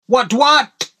What?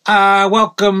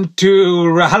 Welcome to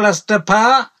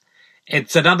RHLSTP.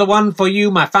 It's another one for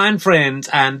you, my fine friends.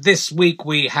 And this week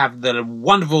we have the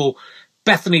wonderful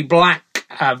Bethany Black,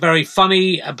 very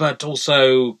funny, but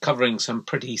also covering some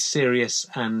pretty serious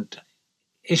and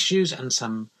issues and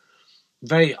some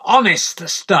very honest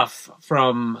stuff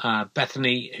from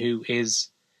Bethany, who is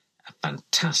a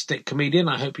fantastic comedian.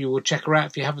 I hope you will check her out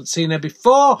if you haven't seen her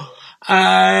before.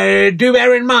 Do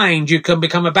bear in mind, you can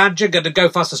become a badger. Go to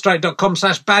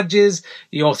gofasterstrike.com/badges.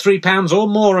 Your £3 or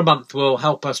more a month will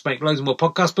help us make loads more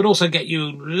podcasts, but also get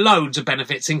you loads of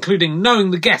benefits, including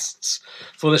knowing the guests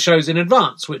for the shows in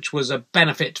advance, which was a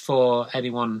benefit for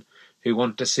anyone who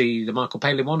wanted to see the Michael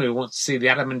Palin one, who wants to see the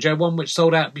Adam and Joe one, which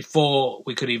sold out before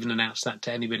we could even announce that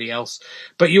to anybody else.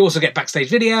 But you also get backstage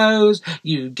videos,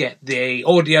 you get the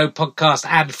audio podcast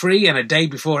ad-free and a day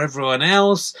before everyone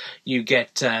else, you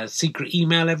get secret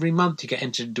email every month, you get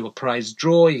entered into a prize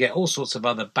draw, you get all sorts of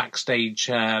other backstage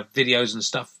videos and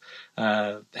stuff,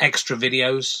 extra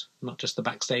videos, not just the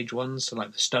backstage ones, so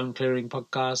like the Stone Clearing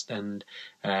podcast and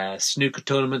snooker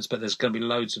tournaments, but there's going to be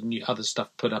loads of new other stuff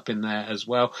put up in there as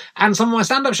well. And some of my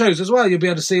stand-up shows as well. You'll be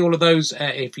able to see all of those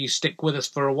if you stick with us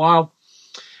for a while.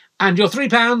 And your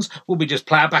 £3 will be just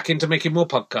ploughed back into making more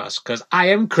podcasts, because I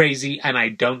am crazy and I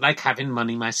don't like having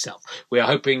money myself. We are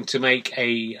hoping to make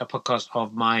a podcast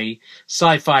of my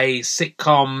sci-fi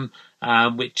sitcom,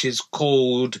 which is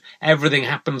called Everything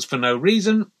Happens for No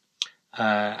Reason.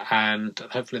 And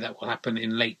hopefully that will happen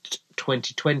in late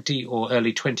 2020 or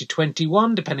early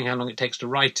 2021, depending how long it takes to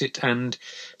write it and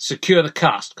secure the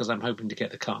cast, because I'm hoping to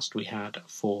get the cast we had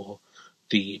for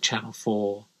the Channel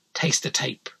 4 taster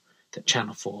tape that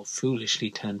Channel 4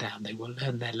 foolishly turned down. They will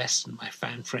learn their lesson, my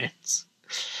fan friends.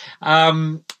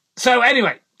 So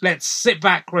anyway, let's sit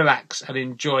back, relax, and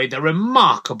enjoy the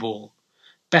remarkable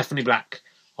Bethany Black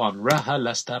on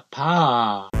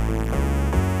RHLSTP.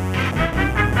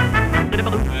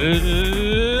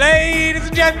 Ladies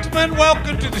and gentlemen,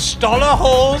 welcome to the Stoller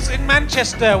Halls in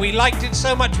Manchester. We liked it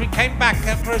so much we came back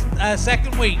for a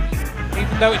second week,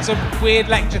 even though it's a weird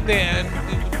lecture theatre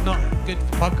and it's not good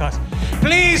for podcasts.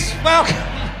 Please welcome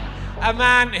a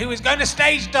man who is going to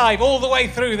stage dive all the way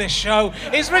through this show.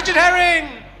 It's Richard Herring.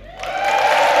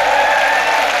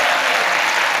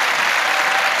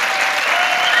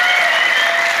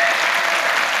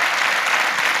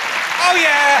 Oh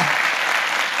yeah.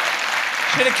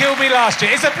 Should have killed me last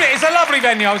year. It's a lovely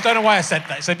venue. I don't know why I said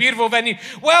that. It's a beautiful venue.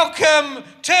 Welcome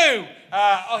to,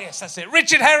 oh yes, that's it,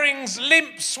 Richard Herring's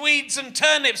Limp Swedes and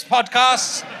Turnips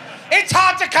podcast. It's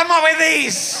hard to come up with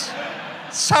these.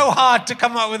 So hard to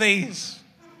come up with these.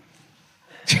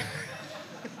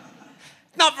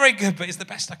 Not very good, but it's the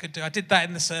best I could do. I did that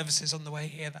in the services on the way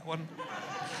here, that one.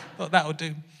 Thought that would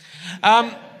do.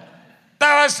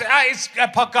 It's a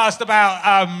podcast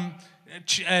about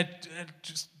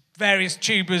just various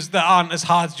tubers that aren't as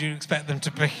hard as you expect them to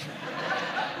be.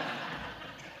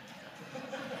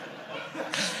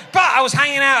 But I was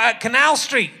hanging out at Canal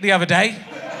Street the other day.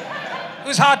 It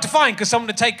was hard to find because someone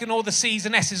had taken all the C's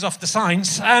and S's off the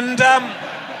signs, and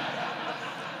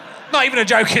not even a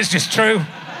joke, it's just true.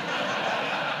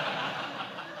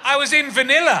 I was in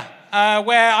Vanilla,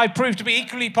 where I proved to be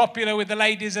equally popular with the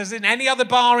ladies as in any other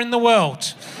bar in the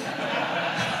world.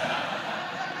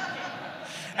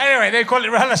 Anyway, they call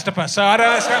it RHLSTP, so I don't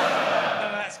know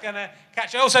that's going to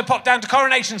catch it. I also popped down to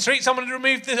Coronation Street. Someone had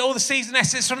removed all the C's and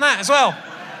S's from that as well.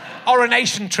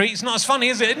 Oronation Street. It's not as funny,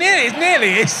 is it? It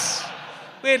nearly is.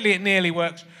 Weirdly, it nearly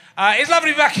works. It's lovely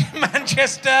to be back in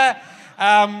Manchester.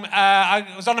 I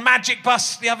was on a magic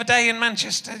bus the other day in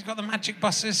Manchester. You've got the magic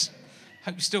buses.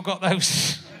 Hope you still got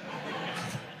those.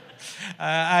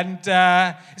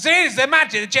 So it is, they're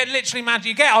magic. They're literally magic.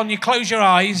 You get on, you close your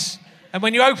eyes, and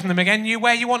when you open them again, you're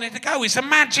where you want it to go. It's a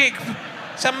magic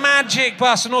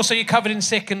bus, and also you're covered in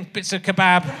sick and bits of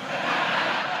kebab.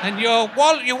 And your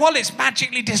wallet's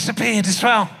magically disappeared as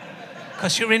well,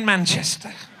 because you're in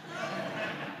Manchester.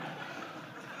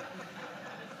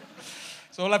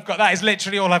 So all I've got, that is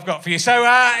literally all I've got for you. So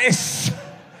I'm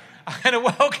going to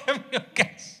welcome your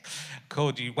guests. I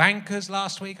called you wankers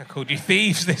last week, I called you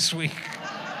thieves this week.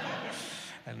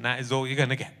 And that is all you're going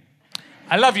to get.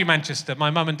 I love you, Manchester. My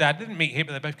mum and dad didn't meet here,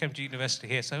 but they both came to university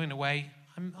here. So in a way,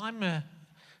 I'm a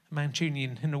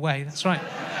Mancunian in a way. That's right.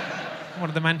 One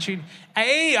of the Mancunian.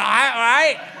 Hey, all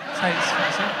right.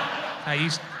 That's how you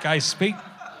guys speak.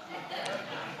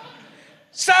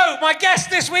 So my guest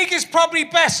this week is probably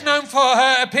best known for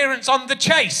her appearance on The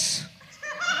Chase.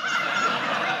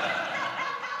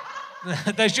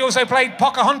 Though she also played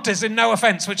Pocahontas in No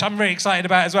Offence, which I'm really excited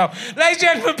about as well. Ladies and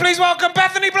gentlemen, please welcome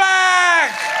Bethany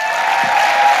Black!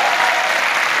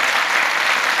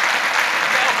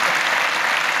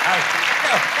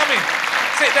 Come in.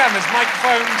 Sit down. There's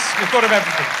microphones. We've got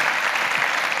everything.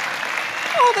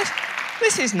 Oh,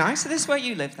 this is nice. So this is where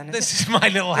you live, then, is This is my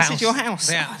little house. This is your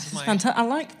house. Yeah, this is fantastic. I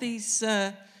like these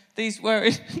where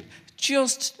it's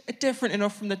just different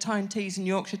enough from the Tyne Tees and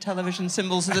Yorkshire television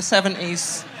symbols of the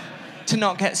 70s to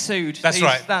not get sued. That's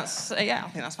right. Yeah, I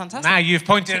think that's fantastic. Now you've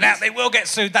pointed it out. They will get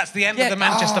sued. That's the end of the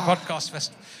Manchester Podcast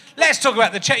Festival. Let's talk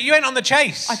about the chase. You went on the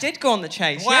chase. I did go on the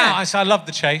chase. Wow, yeah. I love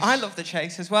the chase. I love the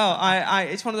chase as well.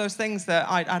 It's one of those things that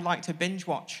I'd like to binge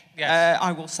watch. Yes.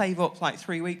 I will save up like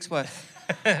 3 weeks worth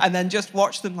and then just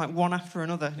watch them like one after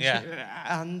another. Yeah.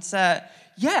 And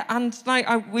like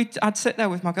I'd sit there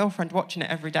with my girlfriend watching it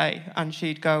every day, and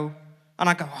she'd go, and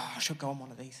I'd go, I should go on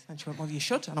one of these. And she went, well, you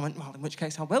should. And I went, well, in which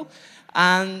case I will.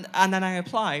 And then I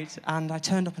applied, and I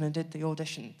turned up and I did the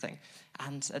audition thing.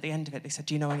 And at the end of it, they said,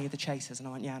 do you know any of the chasers? And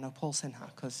I went, yeah, I know Paul Sinha,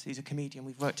 because he's a comedian.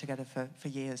 We've worked together for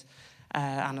years.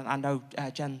 And I know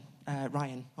Jen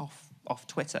Ryan off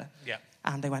Twitter. Yeah.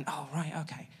 And they went, oh, right,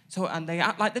 okay. So, and they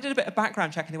did a bit of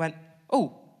background check, and they went,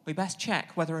 oh, we best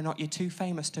check whether or not you're too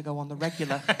famous to go on the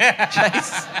regular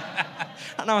chase.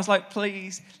 And I was like,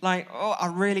 please,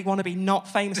 I really want to be not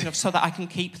famous enough so that I can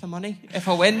keep the money if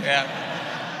I win. Yeah.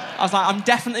 I was like, I'm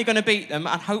definitely going to beat them,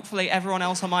 and hopefully everyone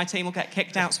else on my team will get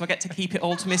kicked out, so I get to keep it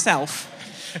all to myself.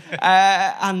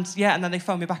 And then they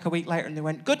phoned me back a week later, and they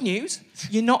went, good news,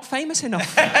 you're not famous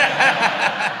enough.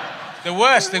 The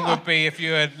worst thing would be if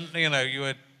you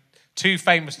were too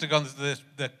famous to go on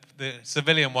the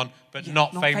civilian one, but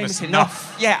not famous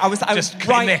enough. Yeah, I was just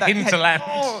right in the hinterland.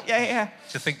 Oh, yeah.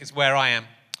 To think it's where I am.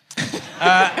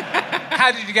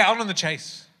 How did you get on the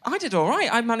chase? I did all right.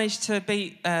 I managed to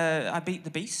beat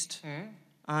the Beast.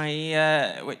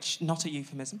 Which not a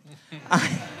euphemism.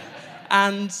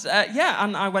 And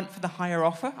I went for the higher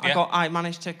offer. Yeah. I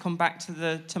managed to come back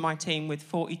to my team with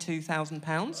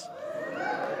 £42,000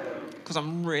 because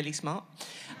I'm really smart,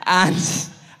 and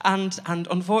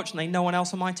unfortunately no one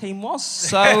else on my team was.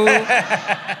 So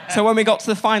when we got to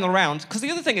the final round, because the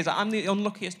other thing is that I'm the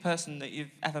unluckiest person that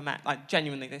you've ever met. Like,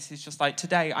 genuinely, this is just like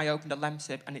today I opened a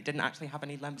Lemsip and it didn't actually have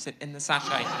any Lemsip in the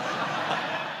sachet.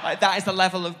 Like, that is the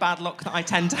level of bad luck that I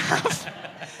tend to have.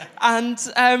 And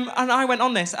I went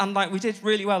on this, and we did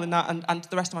really well in that. And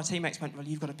the rest of my teammates went, well,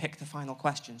 you've got to pick the final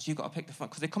questions. You've got to pick the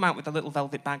because they come out with a little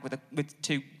velvet bag with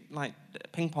two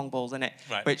ping pong balls in it.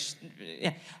 Right. Which,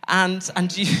 yeah,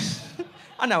 and you.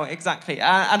 I know, exactly.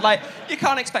 And you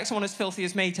can't expect someone as filthy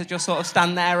as me to just sort of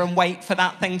stand there and wait for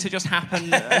that thing to just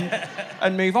happen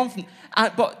and move on from.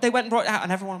 But they went and brought it out,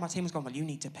 and everyone on my team was going, well, you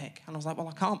need to pick. And I was like, well,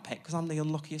 I can't pick because I'm the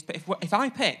unluckiest. But if I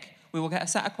pick, we will get a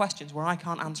set of questions where I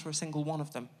can't answer a single one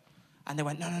of them. And they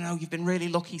went, no, you've been really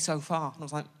lucky so far. And I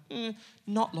was like,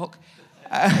 not luck.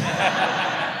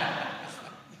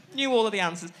 Knew all of the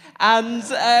answers. And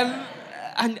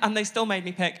they still made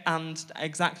me pick, and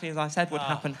exactly as I said would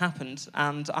happen, happened.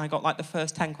 And I got the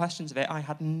first 10 questions of it. I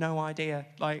had no idea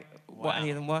what any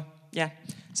of them were. Yeah.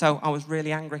 So I was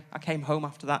really angry. I came home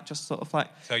after that just sort of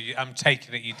So I'm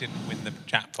taking it you didn't win the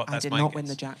jackpot. I did not win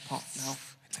the jackpot, no.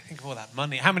 Think of all that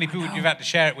money. How many people would you have had to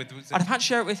share it with? I'd have had to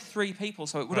share it with 3 people,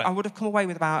 so I would have come away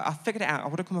with I figured it out, I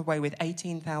would have come away with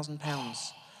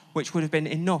 £18,000, which would have been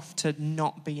enough to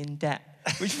not be in debt.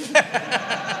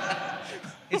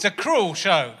 It's a cruel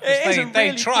show.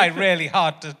 They try really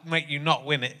hard to make you not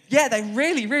win it. Yeah, they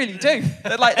really, really do.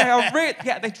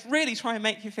 They really try and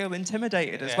make you feel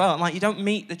intimidated as well. And you don't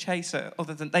meet the chaser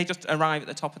other than they just arrive at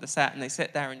the top of the set and they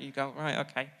sit there and you go, right,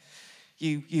 okay.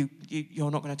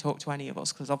 You're not going to talk to any of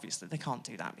us because obviously they can't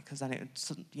do that because then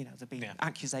there'd be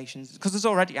accusations because there's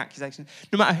already accusations.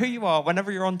 No matter who you are,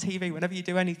 whenever you're on TV, whenever you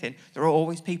do anything, there are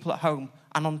always people at home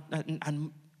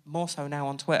and more so now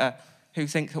on Twitter who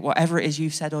think that whatever it is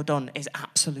you've said or done is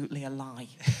absolutely a lie.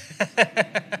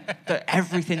 That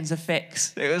everything's a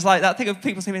fix. It was like that thing of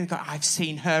people saying, I've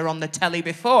seen her on the telly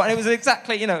before, and it was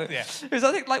exactly It was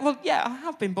I think I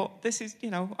have been, but this is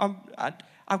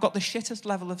I've got the shittest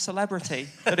level of celebrity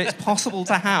that it's possible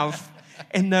to have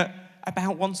in that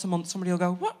about once a month somebody will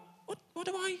go, what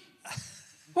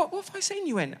have I seen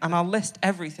you in? And I'll list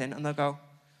everything and they'll go,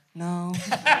 no.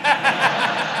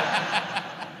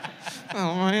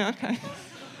 Oh, right, okay.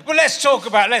 Well, let's talk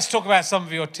about some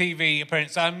of your TV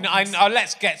appearances.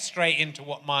 Let's get straight into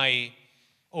what my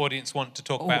audience want to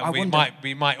talk about.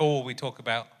 We might talk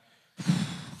about.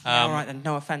 All right then,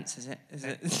 no offence, is it?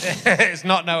 It's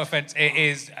not no offence. It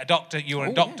is a Doctor. You were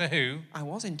in Doctor Who. I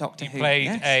was in Doctor Who. You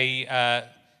played a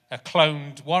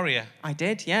cloned warrior. I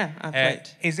did, yeah. I played.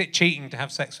 Is it cheating to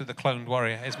have sex with a cloned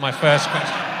warrior? Is my first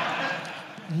question.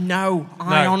 No,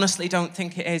 I honestly don't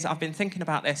think it is. I've been thinking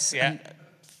about this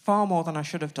far more than I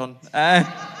should have done.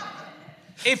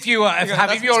 If you're in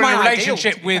a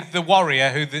relationship with the warrior,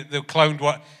 who the cloned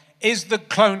warrior, is the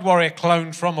cloned warrior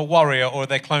cloned from a warrior, or are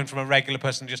they cloned from a regular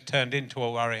person just turned into a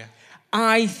warrior?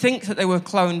 I think that they were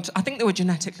cloned. I think they were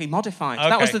genetically modified.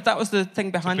 Okay. That was the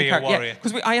thing behind the character. Yeah,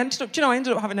 because I ended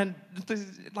up having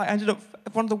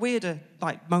one of the weirder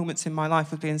moments in my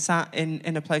life was being sat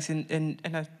in a place in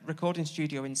a recording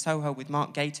studio in Soho with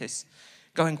Mark Gatiss,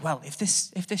 going, well, if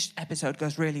this episode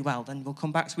goes really well, then we'll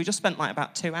come back. So we just spent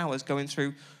about 2 hours going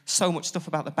through so much stuff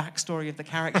about the backstory of the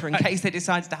character in case they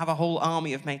decided to have a whole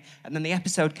army of me. And then the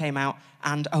episode came out,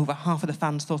 and over half of the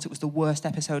fans thought it was the worst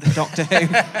episode of Doctor Who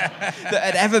that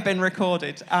had ever been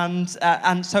recorded. And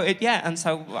so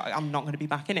I'm not going to be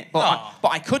back in it, but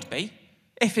I could be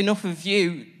if enough of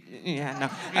you. Yeah,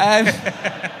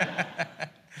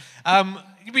 no.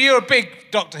 You're a big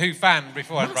Doctor Who fan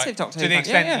before, Massive right? Doctor to Who the fan.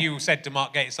 extent Yeah. that you said to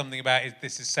Mark Gatiss something about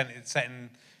this is set in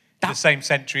the same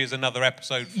century as another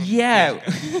episode from years ago.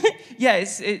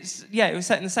 It was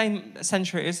set in the same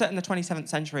century. It was set in the 27th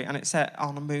century, and it's set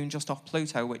on a moon just off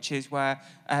Pluto, which is where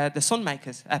the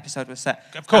Sunmakers episode was set.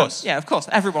 Of course. Of course.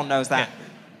 Everyone knows that. Yeah.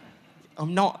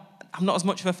 I'm not as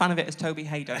much of a fan of it as Toby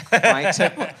Haydock, right? So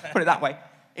put it that way.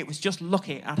 It was just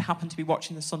lucky I'd happened to be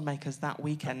watching the Sunmakers that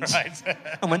weekend. Right.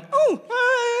 And went,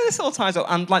 this all ties up.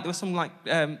 And there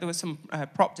was some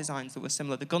prop designs that were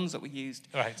similar. The guns that were used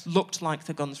looked like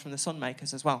the guns from the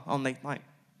Sunmakers as well, only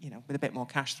with a bit more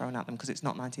cash thrown at them because it's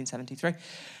not 1973.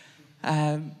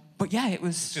 But yeah, it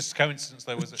was just a coincidence,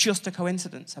 though, was it? Just a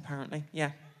coincidence, apparently.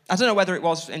 Yeah, I don't know whether it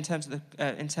was in terms of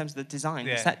the design,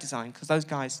 the set design, because those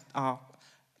guys are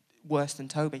worse than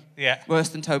Toby. Yeah. Worse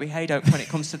than Toby Haydock when it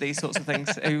comes to these sorts of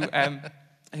things.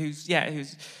 Who's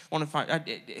one of I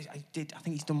think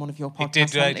he's done one of your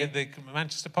podcasts. He did the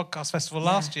Manchester Podcast Festival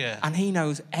last year. And he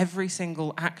knows every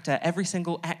single actor, every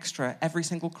single extra, every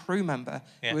single crew member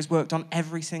who has worked on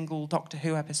every single Doctor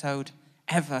Who episode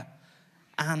ever.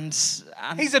 And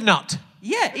he's a nut.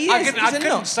 Yeah, he is. I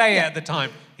couldn't say it at the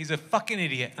time. He's a fucking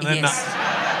idiot and a nut.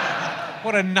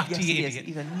 What a nutty idiot.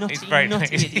 He's a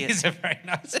nutty idiot. He's a very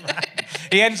nice man.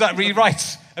 He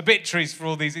writes obituaries for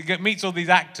all these, he meets all these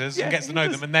actors and gets to know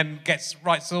them, and then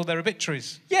writes all their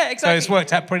obituaries. Yeah, exactly. So it's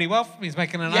worked out pretty well for me. He's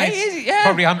making a nice,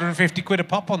 probably 150 quid a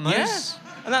pop on those. Yeah.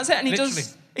 And that's it. And he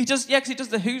does because he does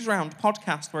the Who's Round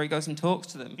podcast where he goes and talks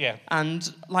to them. Yeah.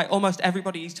 And almost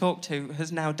everybody he's talked to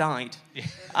has now died. Yeah.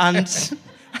 And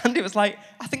it was I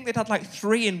think they'd had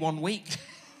 3 in 1 week.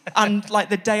 And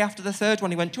the day after the third one,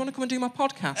 he went, "Do you want to come and do my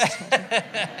podcast?"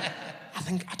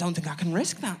 I don't think I can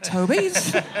risk that, Toby.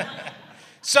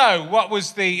 So, what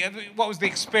was the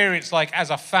experience like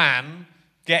as a fan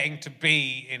getting to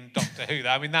be in Doctor Who?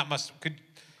 I mean, that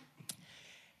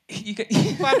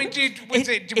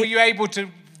were you able to?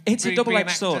 It's a double-edged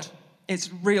sword.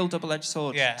 It's real double-edged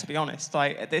sword. Yeah. To be honest,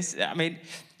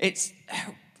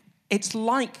 it's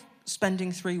like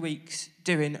spending 3 weeks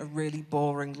doing a really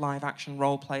boring live-action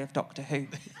role play of Doctor Who,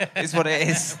 is what it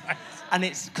is. And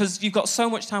it's because you've got so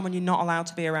much time when you're not allowed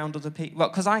to be around other people. Well,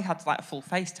 because I had a full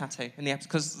face tattoo in the episode,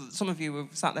 because some of you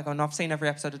have sat there going, "I've seen every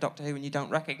episode of Doctor Who and you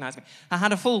don't recognise me." I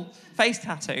had a full face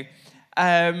tattoo,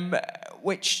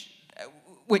 which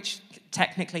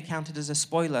technically counted as a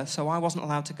spoiler, so I wasn't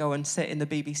allowed to go and sit in the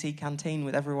BBC canteen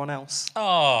with everyone else.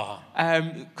 Oh.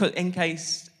 In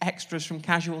case extras from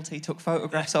Casualty took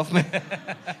photographs of me,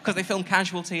 because they filmed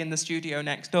Casualty in the studio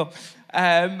next door. So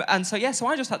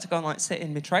I just had to go and sit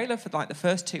in my trailer for the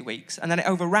first 2 weeks, and then it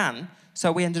overran. So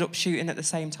we ended up shooting at the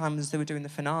same time as they were doing the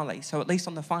finale. So at least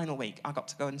on the final week, I got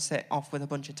to go and sit off with a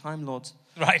bunch of Time Lords.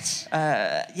 Right.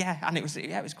 And it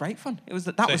was great fun. It was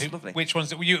was lovely. Which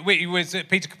ones? Was it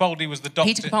Peter Capaldi was the Doctor?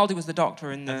 Peter Capaldi was the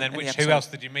Doctor in the. And then who else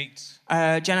did you meet?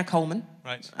 Jenna Coleman.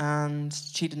 Right. And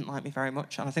she didn't like me very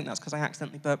much, and I think that's because I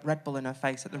accidentally burped Red Bull in her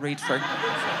face at the read-through.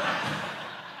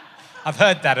 I've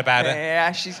heard that about her.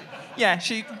 Yeah,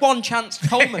 she one chance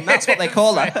Coleman. That's what they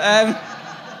call her.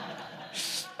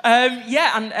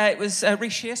 And it was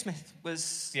Reece Shearsmith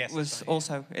was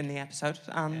also in the episode,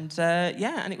 and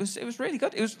and it was really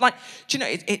good. It was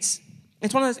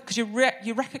it's one of those, because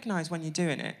you recognise when you're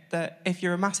doing it that if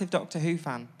you're a massive Doctor Who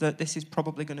fan, that this is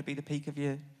probably going to be the peak of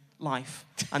your life,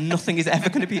 and nothing is ever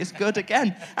going to be as good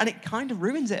again, and it kind of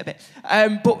ruins it a bit.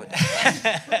 But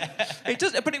it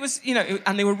does. But it was,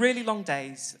 and they were really long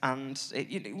days, and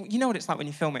you know what it's like when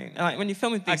you're filming. When you're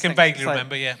filming these I can vaguely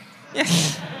remember, yeah.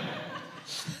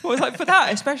 Well, it was for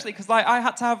that, especially because I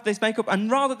had to have this makeup, and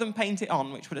rather than paint it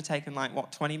on, which would have taken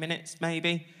 20 minutes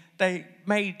maybe, they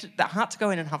had to go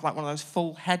in and have one of those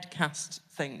full head cast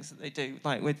things that they do,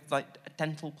 with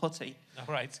dental putty. Oh,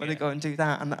 right, Where they go and do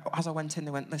that. And as I went in,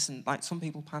 they went, listen, like some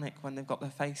people panic when they've got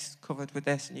their face covered with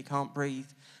this and you can't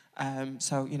breathe.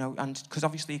 So, you know, and because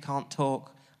obviously you can't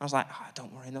talk. I was like, oh,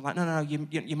 don't worry. And they're like, no,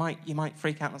 you might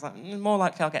freak out. And I was like, more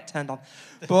likely I'll get turned on.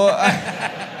 But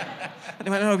and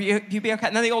they went, no, you be okay.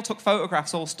 And then they all took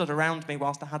photographs, all stood around me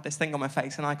whilst I had this thing on my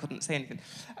face and I couldn't see anything.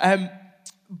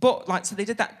 But like, so they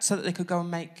did that so that they could go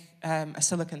and make a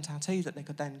silicone tattoo that they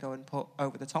could then go and put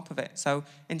over the top of it. So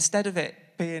instead of it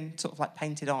being sort of like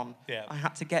painted on, I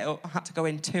had to go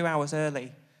in 2 hours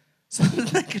early. So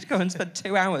they could go and spend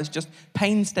 2 hours just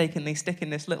painstakingly sticking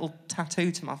this little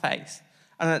tattoo to my face.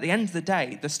 And at the end of the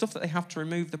day, the stuff that they have to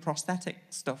remove, the prosthetic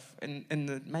stuff in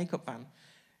the makeup van,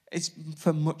 is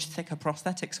for much thicker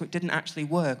prosthetics, so it didn't actually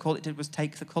work. All it did was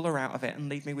take the colour out of it and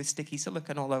leave me with sticky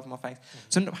silicone all over my face.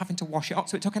 So I ended up having to wash it off.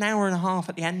 So it took an hour and a half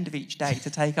at the end of each day to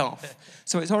take off.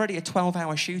 So it's already a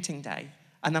 12-hour shooting day,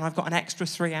 and then I've got an extra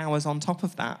 3 hours on top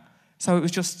of that. So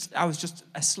I was just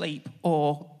asleep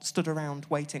or stood around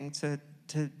waiting to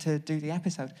do the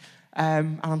episode.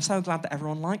 And I'm so glad that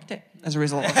everyone liked it as a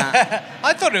result of that.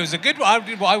 I thought it was a good one.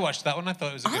 I watched that one. I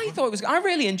thought it was a good one. I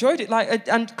really enjoyed it. Like,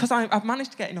 and because I've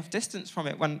managed to get enough distance from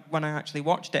it when I actually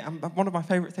watched it. And one of my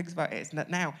favourite things about it is that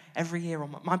now, every year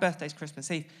on my birthday's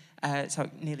Christmas Eve, so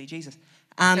nearly Jesus.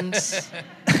 And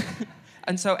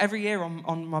and so every year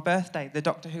on my birthday, the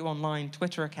Doctor Who Online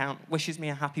Twitter account wishes me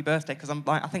a happy birthday because I'm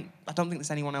like, I don't think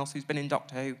there's anyone else who's been in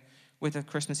Doctor Who with a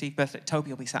Christmas Eve birthday. Toby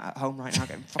will be sat at home right now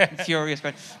getting fucking furious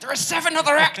going, there are 7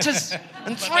 other actors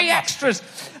and 3 extras.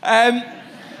 And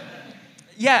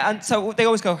so they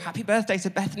always go, happy birthday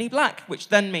to Bethany Black, which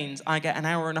then means I get an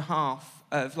hour and a half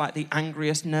of like the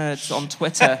angriest nerds on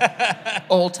Twitter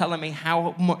all telling me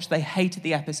how much they hated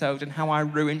the episode and how I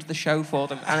ruined the show for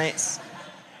them. And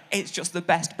it's just the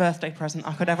best birthday present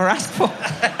I could ever ask for.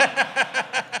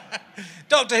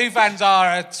 Doctor Who fans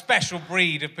are a special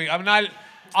breed of people. I mean,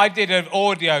 I did an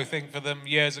audio thing for them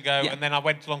years ago, and then I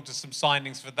went along to some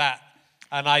signings for that.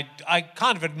 And I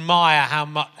kind of admire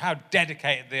how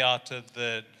dedicated they are to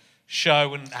the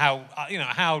show and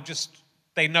how just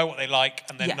they know what they like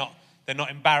and they're not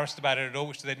embarrassed about it at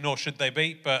all, nor should they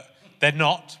be, but they're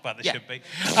not, but they should be.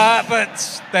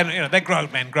 But then they're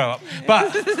grown men, grow up.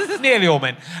 But nearly all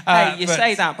men.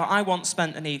 Say that, but I once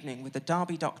spent an evening with the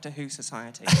Derby Doctor Who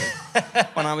Society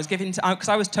when I was because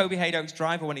I was Toby Haydock's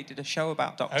driver when he did a show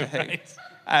about Doctor Who.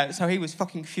 Right. So he was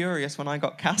fucking furious when I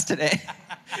got cast in it.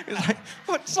 He was like,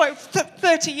 "What? It's like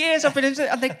 30 years I've been in it,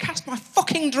 and they cast my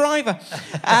fucking driver."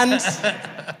 And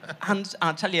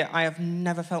I'll tell you, I have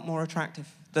never felt more attractive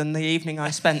than the evening I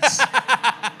spent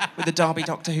with the Derby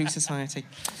Doctor Who Society.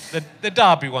 The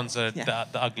Derby ones are the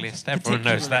ugliest. Everyone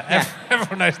knows that. Yeah.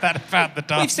 Everyone knows that about the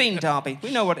Derby. We've seen Derby.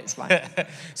 We know what it's like.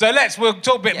 So we'll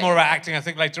talk a bit more about acting, I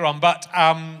think, later on. But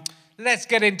let's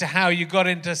get into how you got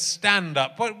into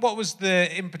stand-up. What was the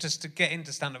impetus to get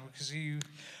into stand-up? Because you...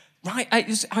 Right,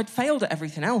 I'd failed at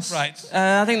everything else. Right.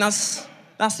 I think that's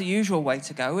the usual way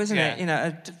to go, isn't it?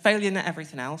 A failure at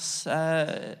everything else,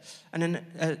 and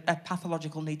a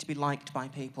pathological need to be liked by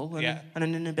people, and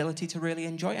an inability to really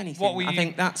enjoy anything. What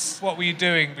were you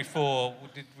doing before?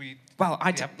 Well,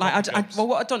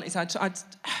 what I'd done is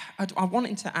I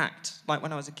wanted to act like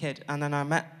when I was a kid, and then I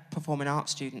met performing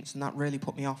arts students, and that really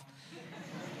put me off.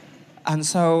 And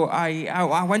so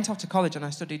I went off to college and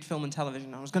I studied film and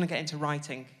television. I was going to get into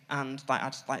writing, and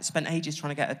I'd spent ages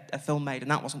trying to get a film made, and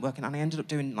that wasn't working. And I ended up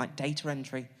doing data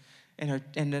entry. I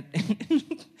ended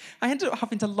up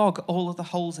having to log all of the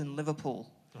holes in Liverpool,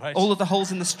 all of the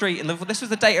holes in the street in Liverpool. This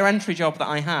was the data entry job that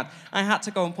I had. I had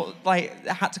to go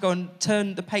and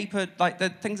turn the paper,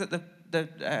 the things that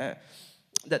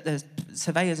the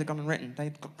surveyors had gone and written.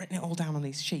 They'd written it all down on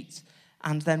these sheets.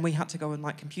 And then we had to go and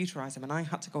computerize them, and I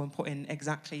had to go and put in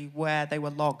exactly where they were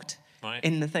logged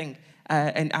in the thing.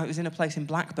 And I was in a place in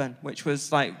Blackburn, which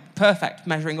was perfect,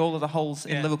 measuring all of the holes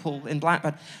in Liverpool in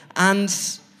Blackburn. And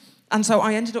so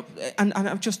I ended up, and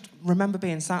I just remember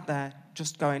being sat there,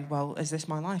 just going, well, is this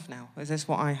my life now? Is this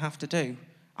what I have to do?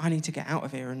 I need to get out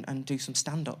of here and do some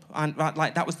stand-up. And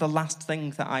that was the last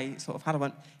thing that I sort of had. I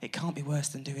went, it can't be worse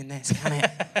than doing this, can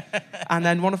it? And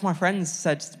then one of my friends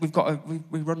said, we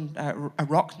run a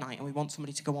rock night and we want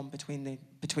somebody to go on between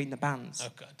the bands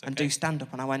and do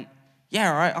stand-up. And I went,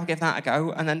 yeah, all right, I'll give that a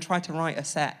go. And then tried to write a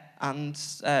set and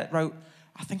wrote,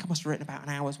 I think I must have written about an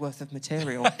hour's worth of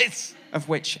material, of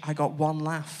which I got one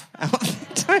laugh out of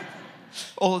the time.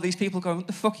 All of these people going, what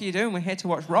the fuck are you doing? We're here to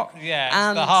watch rock. Yeah,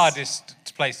 it's the hardest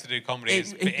place to do comedy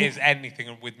is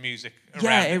anything with music around.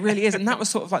 Yeah, it really is. And that was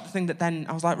sort of the thing that then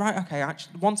I was like, right, okay,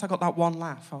 actually, once I got that one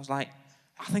laugh, I was like,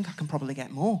 I think I can probably get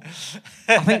more.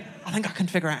 I think I can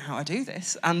figure out how to do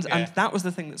this, and that was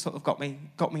the thing that sort of got me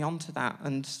onto that,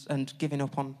 and giving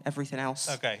up on everything else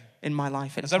in my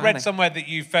life. As I read somewhere that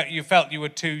you felt you were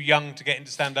too young to get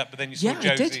into stand up, but then you saw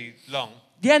Josie Long.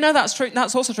 Yeah, no, that's true.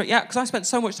 That's also true. Yeah, because I spent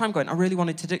so much time going. I really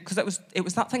wanted to do, because it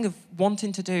was that thing of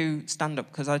wanting to do stand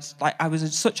up, because I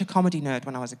was such a comedy nerd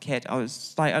when I was a kid. I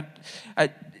was like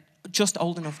just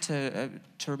old enough to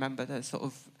remember the sort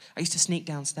of. I used to sneak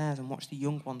downstairs and watch the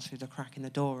young ones through the crack in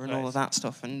the door and all of that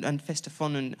stuff, and Fist of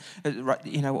Fun and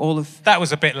all of. That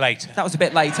was a bit later. That was a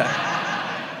bit later.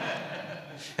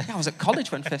 I was at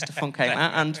college when Fist of Fun came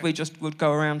out, and we just would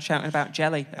go around shouting about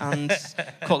jelly and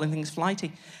calling things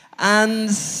flighty. And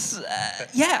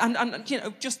and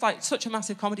just like such a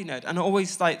massive comedy nerd, and I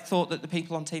always like thought that the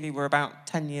people on TV were about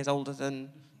 10 years older than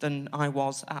I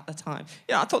was at the time.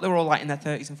 I thought they were all like in their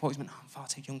 30s and 40s. I'm far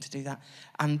too young to do that.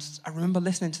 And I remember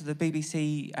listening to the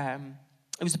BBC.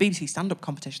 It was the BBC stand-up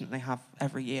competition that they have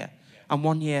every year. Yeah. And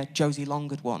one year Josie Long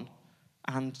had won,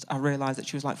 and I realised that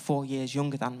she was like 4 years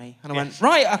younger than me. And I went,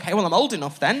 right, okay, well I'm old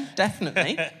enough then,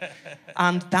 definitely.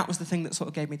 And that was the thing that sort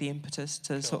of gave me the impetus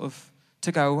to sort of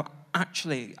to go,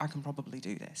 actually, I can probably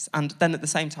do this. And then at the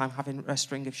same time, having a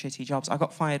string of shitty jobs, I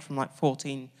got fired from like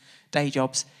 14 day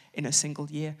jobs in a single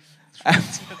year.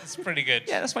 That's pretty good.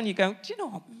 Yeah, that's when you go, do you know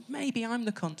what? Maybe I'm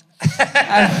the cunt.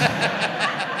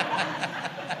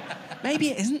 Maybe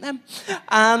it isn't them.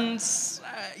 And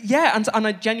and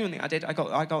I genuinely, I did. I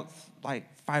got like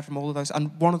fired from all of those.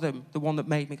 And one of them, the one that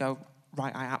made me go,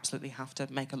 right, I absolutely have to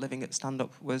make a living at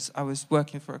stand-up, was I was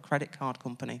working for a credit card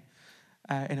company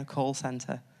in a call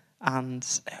centre. And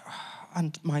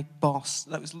my boss,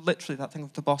 that was literally that thing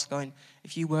of the boss going,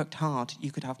 if you worked hard, you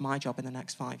could have my job in the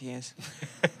next 5 years.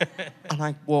 And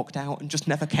I walked out and just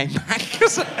never came back.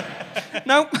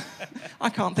 No, I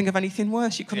can't think of anything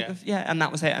worse. You couldn't have, and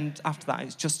that was it. And after that, it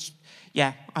was just,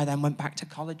 I then went back to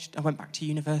college. I went back to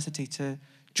university to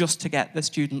get the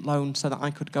student loan so that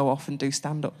I could go off and do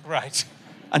stand-up. Right.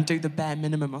 And do the bare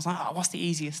minimum. I was like, what's the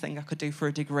easiest thing I could do for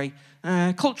a degree?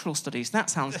 Cultural studies, that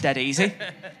sounds dead easy.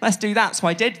 Let's do that. So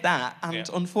I did that, and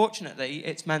unfortunately,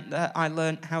 it's meant that I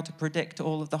learned how to predict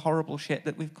all of the horrible shit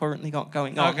that we've currently got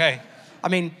going on. Okay. I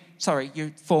mean, sorry, you're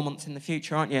 4 months in the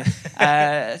future, aren't you?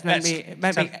 Maybe.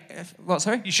 What?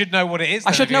 Sorry. You should know what it is.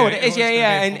 I should know what it is.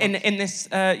 Yeah. In this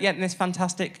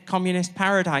fantastic communist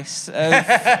paradise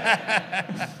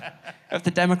of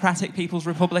the Democratic People's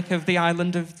Republic of the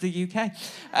island of the UK.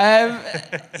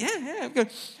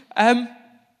 Good. I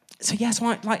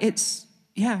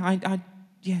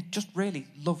just really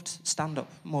loved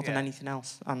stand-up more than anything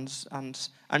else, and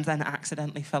then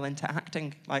accidentally fell into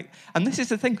acting. And this is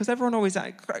the thing, because everyone always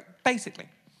basically,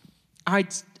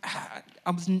 I'd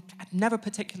never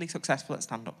particularly successful at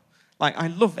stand-up. I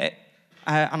love it,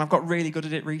 and I've got really good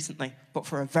at it recently. But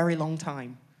for a very long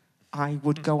time, I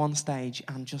would go on stage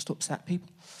and just upset people.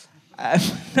 I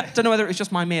don't know whether it was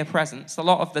just my mere presence. A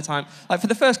lot of the time, for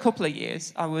the first couple of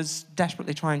years, I was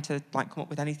desperately trying to come up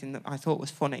with anything that I thought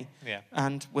was funny,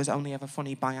 and was only ever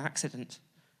funny by accident.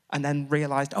 And then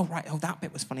realised, that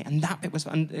bit was funny, and that bit was,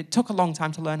 and it took a long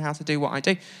time to learn how to do what I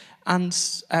do, and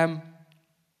just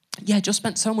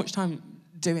spent so much time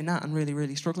doing that and really,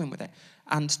 really struggling with it,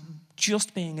 and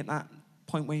just being at that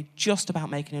point where you're just about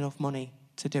making enough money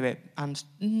to do it, and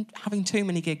having too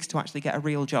many gigs to actually get a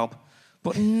real job,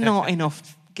 but not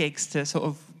enough gigs to sort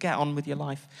of get on with your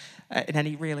life in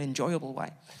any really enjoyable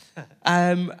way.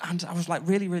 And I was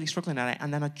really, really struggling at it.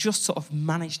 And then I just sort of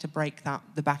managed to break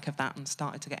the back of that and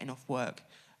started to get enough work.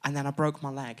 And then I broke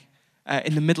my leg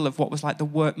in the middle of what was like the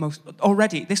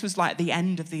already, this was like the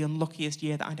end of the unluckiest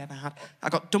year that I'd ever had. I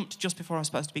got dumped just before I was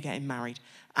supposed to be getting married.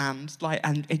 And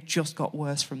it just got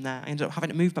worse from there. I ended up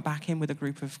having to move back in with a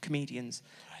group of comedians.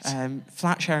 Right.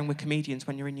 Flat sharing with comedians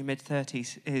when you're in your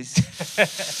mid-30s is...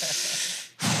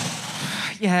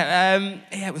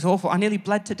 it was awful. I nearly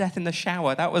bled to death in the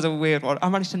shower. That was a weird one. I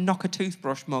managed to knock a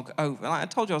toothbrush mug over. I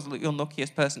told you I was the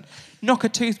unluckiest person. Knock a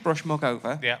toothbrush mug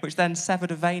over, which then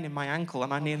severed a vein in my ankle,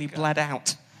 and I nearly bled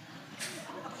out.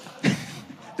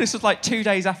 This was like 2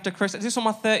 days after Christmas. This was on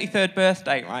my 33rd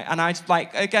birthday, right? And I,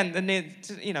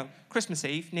 Christmas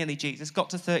Eve, nearly Jesus,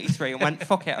 got to 33 and went,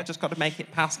 fuck it, I've just got to make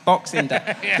it past Boxing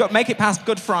Day. Got to make it past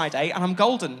Good Friday, and I'm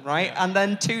golden, right? Yeah. And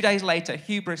then 2 days later,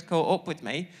 hubris caught up with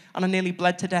me, and I nearly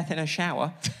bled to death in a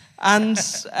shower. And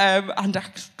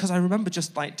because I remember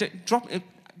just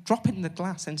dropping the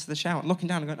glass into the shower, looking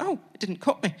down and going, oh, it didn't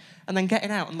cut me. And then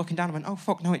getting out and looking down and went, oh,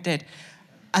 fuck, no, it did.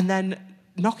 And then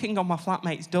knocking on my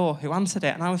flatmate's door, who answered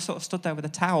it, and I was sort of stood there with a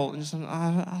towel and just went,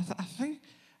 I think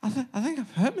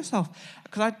I've hurt myself.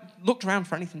 Because I looked around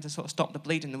for anything to sort of stop the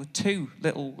bleeding. There were two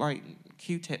little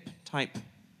Q-tip type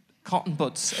cotton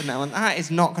buds in there, and that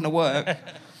is not going to work.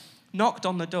 Knocked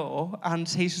on the door, and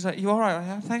he's just like, "You all right?"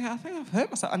 I think I've hurt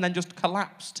myself, and then just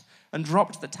collapsed and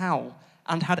dropped the towel,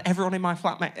 and had everyone in my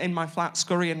flat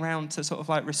scurrying around to sort of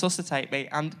like resuscitate me,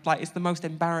 and like it's the most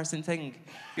embarrassing thing,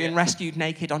 being rescued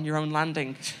naked on your own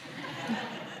landing.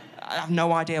 I have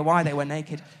no idea why they were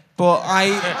naked, but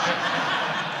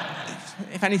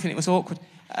if anything, it was awkward.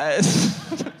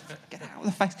 Get out of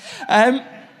the face.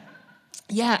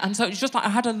 Yeah, and so it's just like I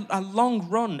had a long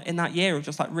run in that year of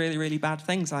just like really, really bad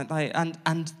things.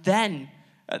 And then,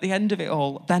 at the end of it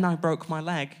all, then I broke my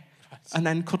leg and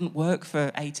then couldn't work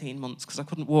for 18 months because I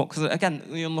couldn't walk. Because, again,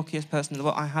 the unluckiest person in the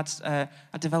world, I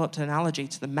developed an allergy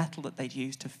to the metal that they'd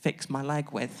used to fix my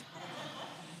leg with.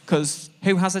 Because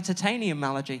who has a titanium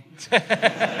allergy?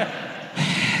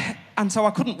 And so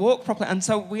I couldn't walk properly. And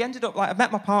so we ended up, like, I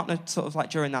met my partner sort of like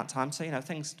during that time. So, you know,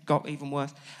 things got even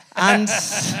worse. And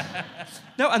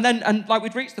and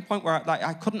we'd reached the point where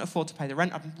I couldn't afford to pay the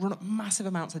rent. I'd run up massive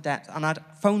amounts of debt. And I'd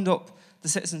phoned up the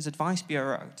Citizens Advice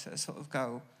Bureau to sort of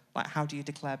go, like, how do you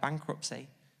declare bankruptcy?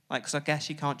 Like, because I guess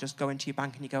you can't just go into your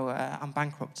bank and you go, I'm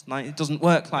bankrupt. Like, it doesn't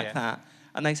work like that.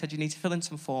 And they said, you need to fill in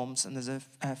some forms and there's a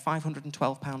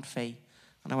 £512 fee.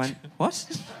 And I went,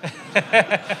 what?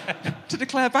 To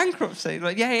declare bankruptcy?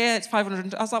 Like, yeah, it's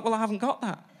 500. I was like, well, I haven't got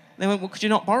that. They went, well, could you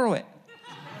not borrow it?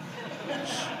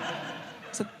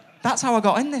 So that's how I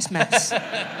got in this mess.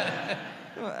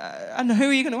 And who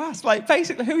are you going to ask? Like,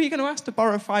 basically, who are you going to ask to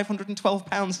borrow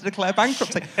 £512 to declare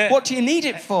bankruptcy? What do you need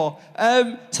it for?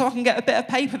 So I can get a bit of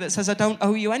paper that says I don't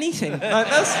owe you anything. Like,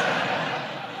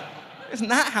 isn't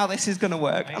that how this is going to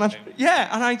work?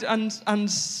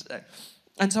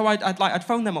 And so I'd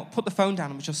phone them up, put the phone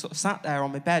down, and was just sort of sat there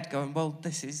on my bed going, well,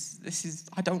 this is,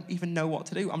 I don't even know what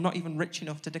to do. I'm not even rich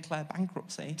enough to declare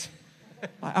bankruptcy.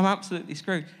 Like, I'm absolutely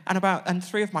screwed. And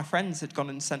 3 of my friends had gone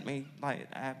and sent me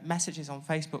messages on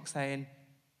Facebook saying,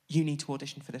 you need to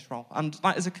audition for this role. And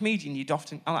like, as a comedian,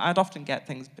 I'd often get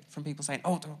things from people saying,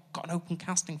 oh, they've got an open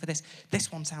casting for this. This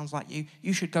one sounds like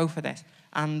you should go for this.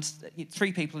 And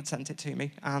 3 people had sent it to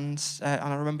me. And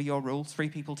I remember your rule, 3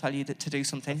 people tell you that to do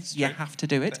something, you have to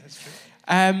do it.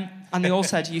 And they all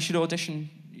said, you should audition,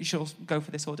 you should go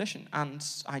for this audition. And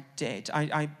I did.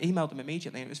 I emailed them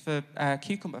immediately. It was for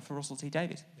Cucumber for Russell T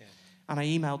Davies. Yeah. And I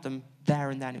emailed them there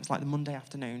and then. It was like the Monday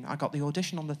afternoon. I got the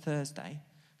audition on the Thursday.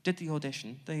 Did the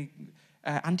audition.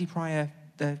 Andy Pryor,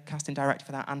 the casting director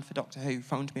for that and for Doctor Who,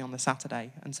 phoned me on the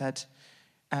Saturday and said,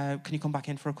 can you come back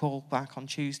in for a call back on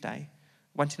Tuesday?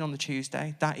 Went in on the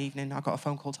Tuesday. That evening, I got a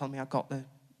phone call telling me I got the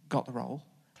role.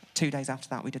 2 days after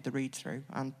that, we did the read-through,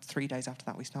 and 3 days after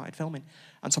that, we started filming.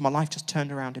 And so my life just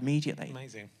turned around immediately.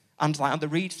 Amazing. And like on the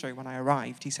read-through, when I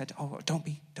arrived, he said, "Oh, don't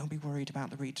be worried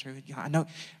about the read-through. I know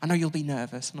you'll be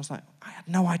nervous." And I was like, "I had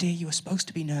no idea you were supposed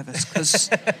to be nervous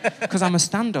because I'm a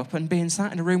stand-up, and being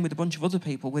sat in a room with a bunch of other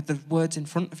people with the words in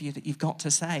front of you that you've got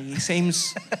to say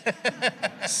seems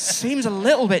a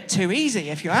little bit too easy,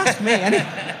 if you ask me."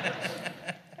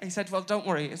 He said, "Well, don't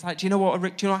worry. It's like, do you know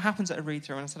what happens at a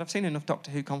read-through?" And I said, "I've seen enough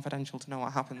Doctor Who Confidential to know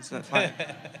what happens at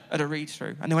a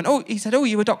read-through." And they went, "Oh," he said, "Oh,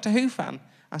 you a Doctor Who fan?"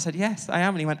 I said, "Yes, I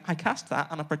am." And he went, "I cast that,"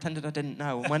 and I pretended I didn't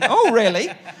know. And went, "Oh, really?"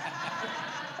 And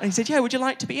he said, "Yeah, would you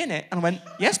like to be in it?" And I went,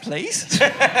 "Yes, please."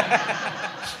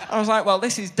 I was like, "Well,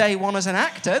 this is day one as an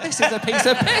actor. This is a piece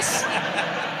of piss.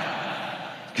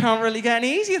 Can't really get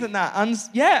any easier than that." And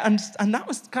yeah, and that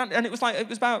was and it was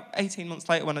about 18 months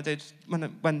later when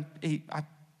he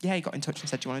got in touch and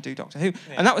said, "Do you want to do Doctor Who?"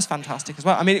 Yeah. And that was fantastic as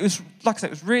well. I mean, it was, like I said, it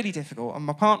was really difficult, and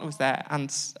my partner was there,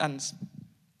 and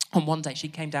on one day she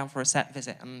came down for a set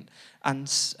visit, and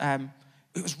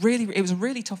it was a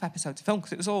really tough episode to film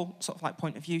because it was all sort of like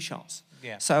point of view shots.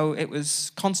 Yeah. So it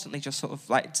was constantly just sort of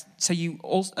like, so you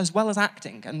also, as well as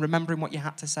acting and remembering what you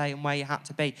had to say and where you had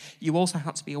to be, you also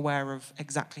had to be aware of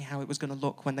exactly how it was going to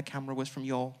look when the camera was from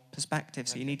your perspective.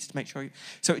 So you needed to make sure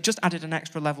so it just added an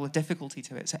extra level of difficulty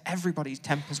to it. So everybody's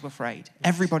tempers were frayed.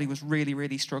 Everybody was really,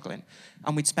 really struggling.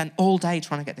 And we'd spent all day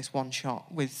trying to get this one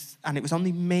shot and it was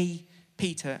only me,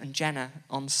 Peter and Jenna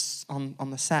on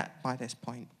the set by this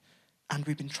point. And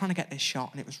we've been trying to get this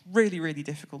shot, and it was really, really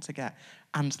difficult to get.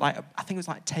 And I think it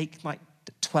was take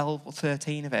 12 or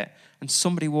 13 of it, and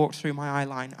somebody walked through my eye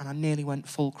line, and I nearly went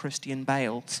full Christian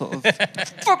Bale, sort of.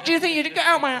 "Fuck, do you think you'd get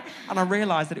out my?" And I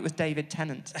realised that it was David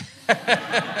Tennant,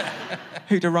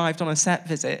 who'd arrived on a set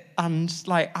visit, and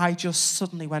I just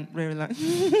suddenly went really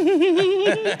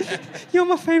 "You're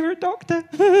my favourite Doctor."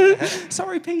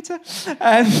 Sorry, Peter.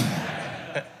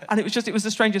 And it was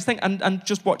the strangest thing. And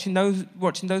just watching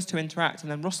those two interact,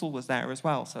 and then Russell was there as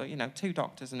well. So, you know, two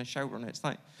doctors and a showrunner. It's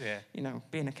like, you know,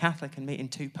 being a Catholic and meeting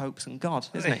two popes and God,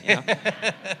 isn't it? You know?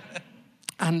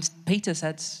 And Peter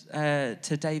said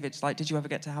to David, like, did you ever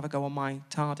get to have a go on my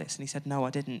Tardis? And he said, no, I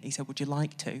didn't. He said, would you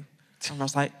like to? And I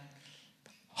was like,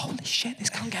 holy shit, this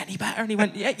can't get any better. And he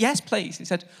went, yes, please. He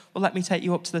said, well, let me take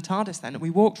you up to the Tardis then. And we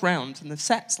walked round, and the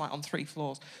set's like on 3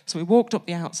 floors. So we walked up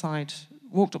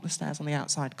the stairs on the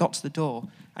outside, got to the door,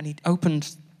 and he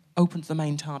opened the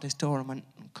main Tardis door and went,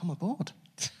 come aboard.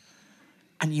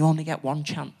 And you only get one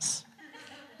chance.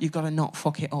 You've got to not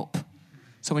fuck it up.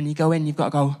 So when you go in, you've got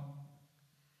to go,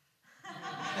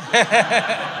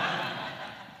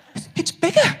 it's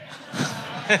bigger.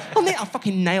 I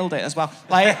fucking nailed it as well.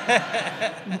 Like,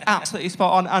 absolutely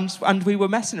spot on. And we were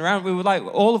messing around. We were like,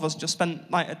 all of us just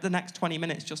spent like the next 20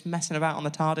 minutes just messing about on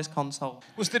the TARDIS console.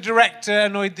 Was the director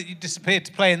annoyed that you disappeared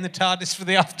to play in the TARDIS for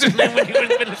the afternoon when you were in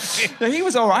the military? No, he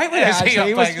was all right with it,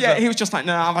 actually. He was just like,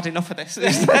 no, I've had enough of this.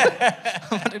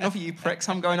 I've had enough of you pricks.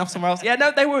 I'm going off somewhere else. Yeah,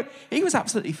 no, he was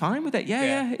absolutely fine with it.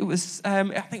 Yeah. It was, I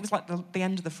think it was like the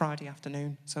end of the Friday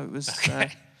afternoon. So it was, just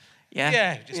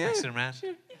messing around.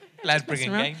 Yeah. Lads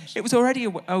bringing games. It was already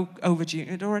overdue. It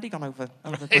had already gone over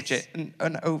budget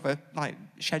and over like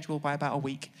schedule by about a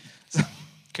week. So.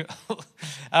 Cool.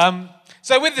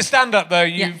 So with the stand-up though,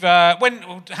 you've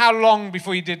how long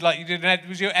before you did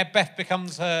was your Beth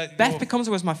Becomes Her? Beth Becomes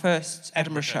Her was my first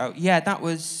Edinburgh show. Yeah, that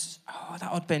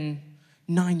had been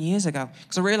 9 years ago.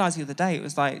 Because I realised the other day it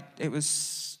was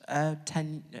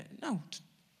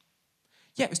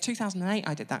 2008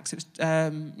 I did that, because it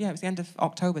was the end of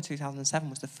October 2007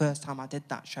 was the first time I did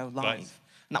that show live. Right.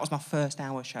 And that was my first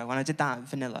hour show, and I did that at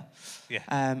Vanilla,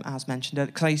 as mentioned,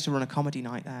 because I used to run a comedy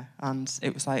night there, and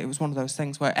it was one of those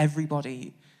things where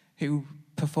everybody who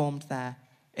performed there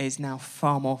is now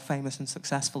far more famous and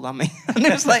successful than me. And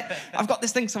it was like, I've got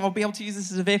this thing, so I'll be able to use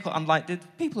this as a vehicle. And like the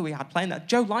people we had playing there,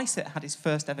 Joe Lycett had his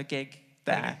first ever gig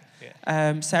there.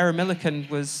 Yeah. Sarah Millican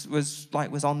was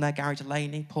on there, Gary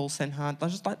Delaney, Paul Sinhard.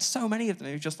 There's just like so many of them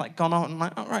who've just like gone on and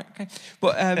like, oh, right, okay.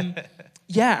 But that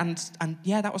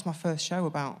was my first show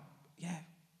about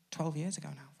 12 years ago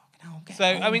now. Fucking hell,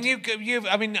 so old.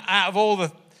 I mean, out of all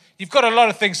the, you've got a lot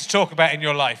of things to talk about in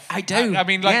your life. I do. I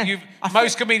mean,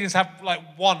 most comedians have like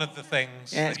one of the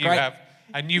things that you have.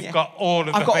 And you've got all of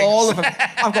them. I've got all of them.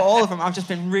 I've got all of them. I've just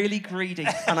been really greedy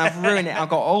and I've ruined it. I've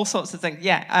got all sorts of things.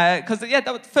 Because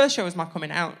the first show was my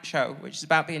coming out show, which is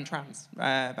about being trans,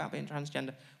 about being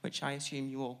transgender, which I assume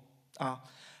you all are.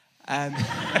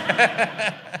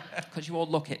 Because you all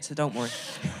look it, so don't worry.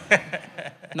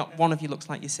 Not one of you looks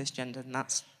like you're cisgender, and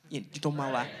that's you've done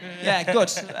well there. Yeah,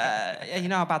 good. You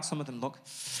know how bad some of them look.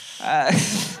 I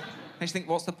just think,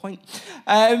 what's the point?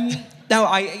 I'm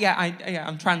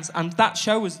trans, and that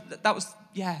show was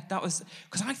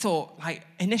because I thought, like,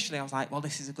 initially I was like, well,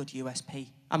 this is a good USP.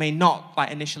 I mean, not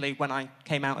like initially when I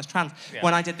came out as trans. Yeah.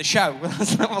 When I did the show,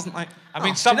 I wasn't like. I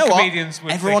mean, some comedians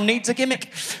would. Everyone needs a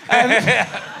gimmick.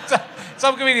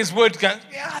 Some comedians would go,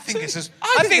 I think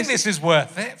this is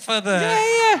worth it for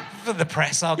the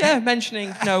press. Mentioning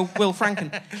Will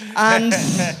Franken, and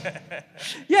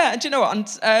do you know what?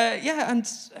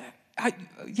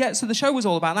 So the show was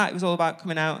all about that. It was all about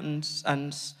coming out and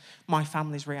my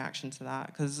family's reaction to that,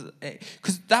 because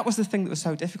that was the thing that was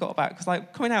so difficult about it. Because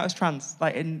like coming out as trans,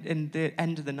 like in the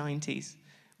end of the 90s,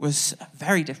 was a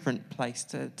very different place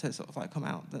to sort of like come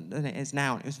out than it is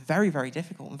now. And it was very, very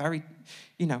difficult and very,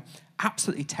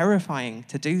 absolutely terrifying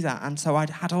to do that. And so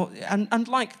I'd had all, and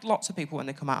like lots of people when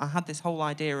they come out, I had this whole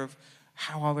idea of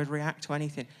how I would react to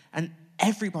anything. And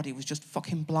everybody was just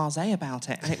fucking blasé about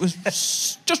it. And it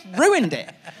was just ruined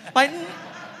it. Like,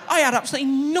 I had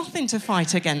absolutely nothing to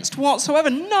fight against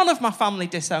whatsoever. None of my family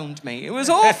disowned me. It was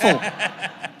awful.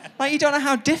 Like, you don't know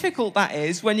how difficult that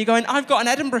is when you're going, I've got an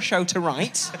Edinburgh show to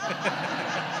write.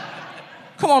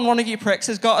 Come on, one of you pricks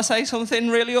has got to say something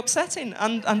really upsetting.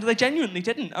 And they genuinely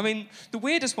didn't. I mean, the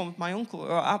weirdest one with my uncle,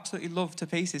 who I absolutely love to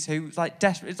pieces, who's like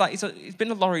desperate. He's been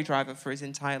a lorry driver for his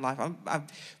entire life.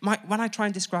 When I try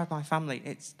and describe my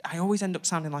family, I always end up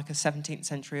sounding like a 17th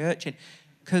century urchin.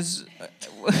 Because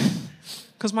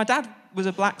my dad was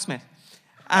a blacksmith.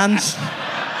 And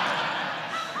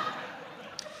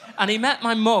he met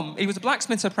my mum. He was a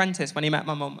blacksmith's apprentice when he met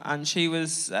my mum, and she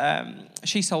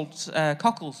sold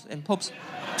cockles in pubs.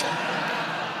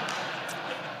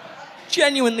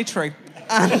 Genuinely true.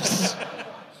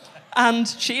 And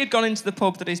she had gone into the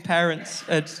pub that his parents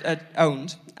had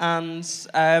owned, and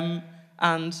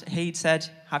he'd said,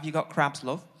 "Have you got crabs,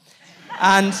 love?"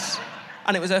 And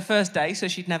And it was her first day, so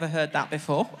she'd never heard that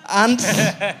before. And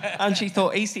and she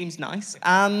thought, he seems nice.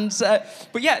 And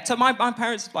but yeah, so my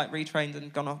parents had like retrained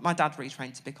and gone off. My dad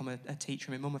retrained to become a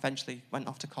teacher. My mum eventually went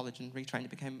off to college and retrained and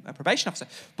became a probation officer.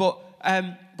 But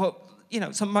you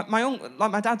know, so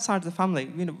my dad's side of the family,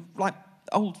 you know, like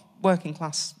old working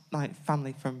class like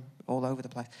family from all over the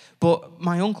place. But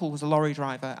my uncle was a lorry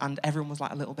driver, and everyone was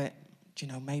like a little bit, you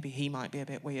know, maybe he might be a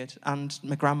bit weird. And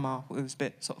my grandma, who was a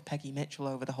bit sort of Peggy Mitchell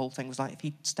over the whole thing, was like, if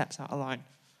he steps out of line,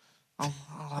 I'll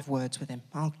have words with him.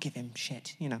 I'll give him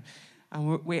shit, you know.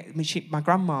 And my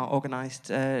grandma organised,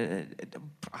 I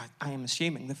am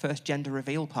assuming, the first gender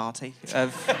reveal party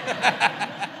of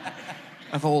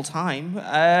all time.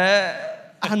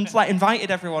 And like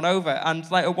invited everyone over. And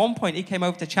like at one point he came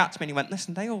over to chat to me and he went,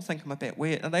 listen, they all think I'm a bit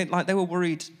weird. And they were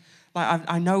worried. Like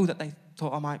I know that they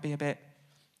thought I might be a bit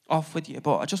off with you,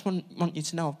 but I just want you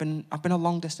to know I've been a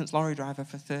long distance lorry driver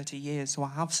for 30 years, so I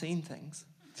have seen things.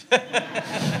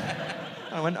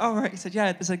 I went, oh, right. He said,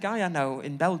 yeah, there's a guy I know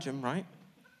in Belgium, right,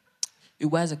 who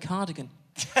wears a cardigan.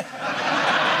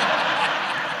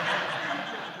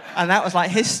 And that was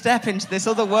like his step into this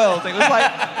other world. It was like,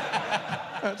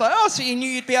 oh, so you knew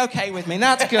you'd be okay with me.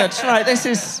 That's good. Right, this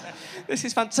is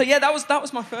fun. So yeah, that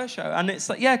was my first show, and it's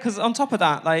like, yeah, because on top of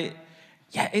that, like,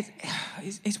 yeah,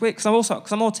 it's weird because I'm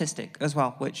autistic as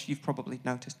well, which you've probably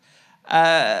noticed,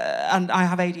 and I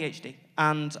have ADHD,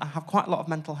 and I have quite a lot of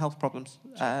mental health problems,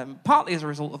 partly as a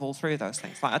result of all three of those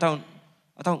things. Like I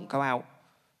don't go out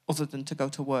other than to go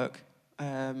to work.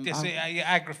 Yes, you're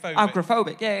agoraphobic.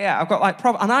 Agoraphobic, yeah. I've got like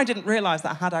and I didn't realise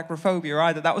that I had agoraphobia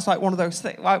either. That was like one of those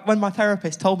things. Like when my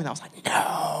therapist told me that, I was like,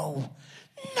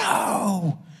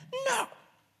 no.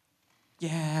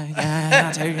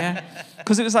 Yeah, I do, yeah.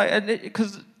 Because it was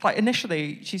like,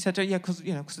 initially she said, oh, yeah, because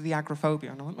of the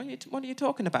agoraphobia. And I went, what are you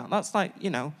talking about? That's like, you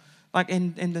know, like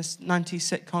in this 90s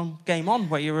sitcom Game On,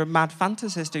 where you're a mad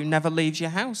fantasist who never leaves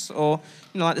your house, or,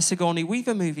 you know, like the Sigourney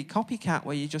Weaver movie Copycat,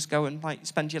 where you just go and like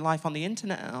spend your life on the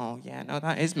internet. Oh yeah, no,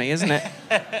 that is me, isn't it?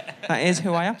 That is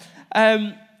who I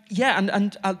am. Yeah,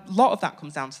 and a lot of that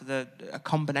comes down to a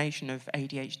combination of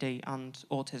ADHD and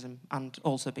autism, and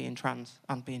also being trans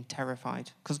and being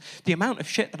terrified. Because the amount of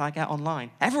shit that I get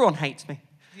online, everyone hates me.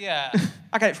 Yeah.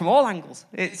 I get it from all angles.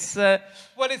 It's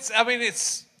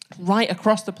it's right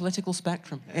across the political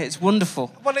spectrum. It's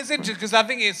wonderful. Well, it's interesting because I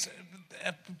think it's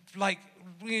like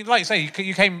you say,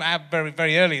 you came out very,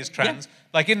 very early as trans. Yeah.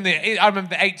 Like I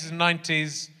remember the 80s and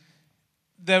 90s.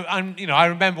 I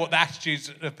remember what the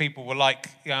attitudes of people were like.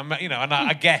 And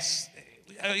I guess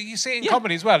you see it in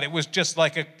comedy as well. It was just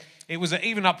like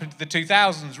even up into the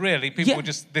 2000s. Really, people were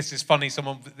just, this is funny.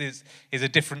 Someone is a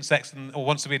different sex or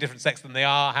wants to be a different sex than they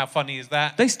are. How funny is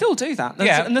that? They still do that.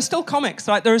 And there's still comics.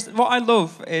 Like what I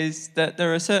love is that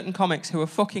there are certain comics who are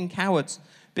fucking cowards.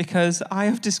 Because I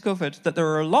have discovered that there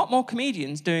are a lot more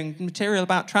comedians doing material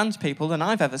about trans people than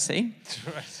I've ever seen.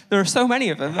 Right. There are so many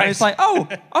of them. Right. And it's like, oh,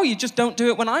 you just don't do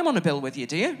it when I'm on a bill with you,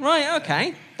 do you? Right,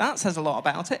 okay. That says a lot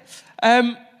about it.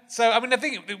 So, I mean, I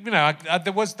think,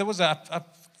 there was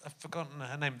I've forgotten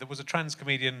her name. There was a trans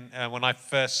comedian when I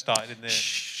first started in the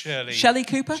Shelley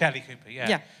Cooper? Shelley Cooper,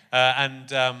 yeah.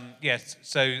 Yes,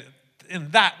 so...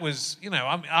 And that was,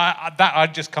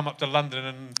 I'd just come up to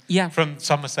London and from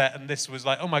Somerset, and this was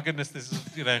like, oh my goodness, this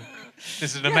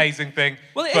is an amazing thing.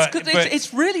 Well,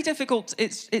 it's really difficult.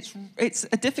 It's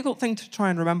a difficult thing to try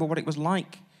and remember what it was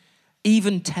like,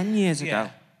 even 10 years ago.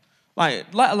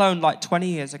 Like, let alone like 20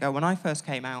 years ago when I first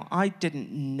came out, I didn't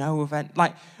know of it.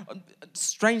 Like,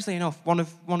 strangely enough, one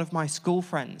of my school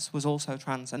friends was also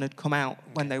trans and had come out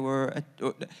when they were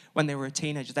a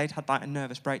teenager. They'd had like a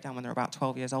nervous breakdown when they were about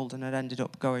 12 years old and had ended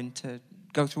up go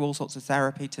through all sorts of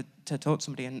therapy to talk to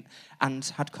somebody and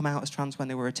had come out as trans when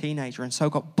they were a teenager, and so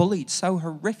got bullied so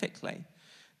horrifically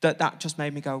that just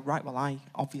made me go, right, well, I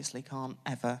obviously can't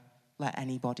ever let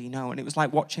anybody know. And it was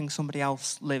like watching somebody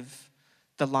else live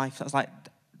the life that was like,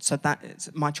 so that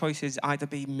my choice is either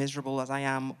be miserable as I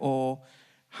am or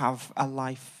have a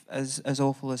life as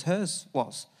awful as hers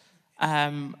was,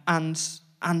 and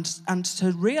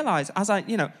to realise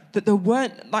that there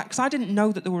weren't, like, because I didn't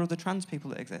know that there were other trans people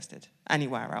that existed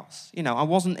anywhere else. I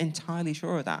wasn't entirely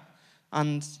sure of that,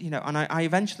 and I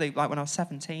eventually, like when I was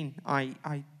 17,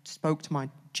 I spoke to my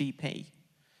GP,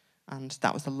 and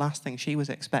that was the last thing she was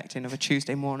expecting of a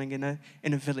Tuesday morning in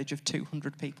a village of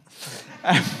 200 people.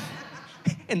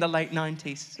 In the late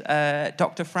 90s.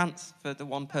 Dr. France, for the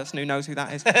one person who knows who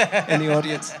that is in the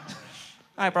audience.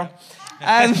 Hi, Bron.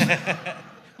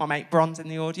 My mate Bron's in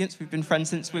the audience. We've been friends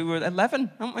since we were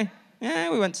 11, haven't we? Yeah,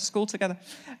 we went to school together.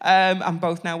 And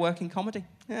both now work in comedy.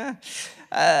 Yeah.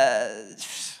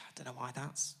 don't know why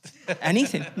that's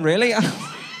anything, really.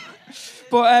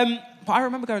 But I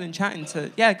remember going and talking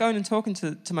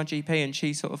to my GP, and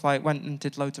she sort of like went and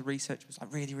did loads of research, was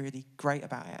like really, really great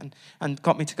about it, and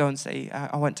got me to go and see.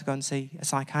 I went to go and see a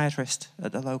psychiatrist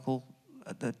at the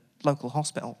local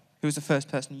hospital, who was the first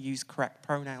person to use correct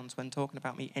pronouns when talking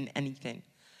about me in anything,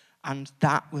 and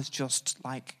that was just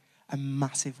like a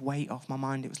massive weight off my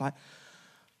mind. It was like,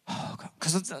 oh God,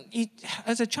 because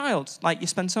as a child, like you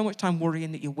spend so much time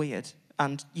worrying that you're weird,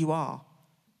 and you are.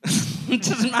 It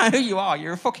doesn't matter who you are.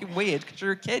 You're fucking weird because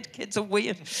you're a kid. Kids are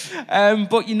weird,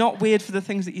 but you're not weird for the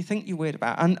things that you think you're weird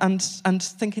about, and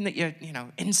thinking that you're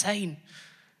insane,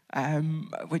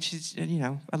 which is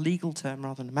a legal term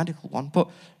rather than a medical one. But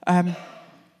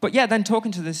yeah, then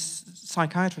talking to this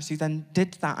psychiatrist who then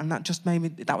did that, and that just made me.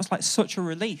 That was like such a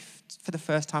relief for the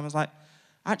first time. I was like,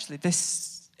 actually,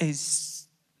 this is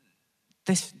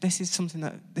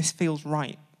something this feels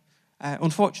right.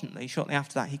 Unfortunately, shortly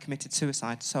after that, he committed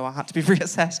suicide, so I had to be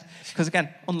reassessed. Because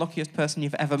again, unluckiest person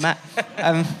you've ever met.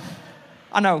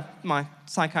 I know my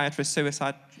psychiatrist's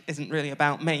suicide isn't really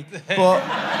about me, but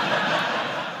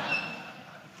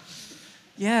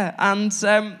yeah, and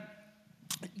so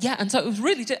it was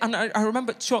really. And I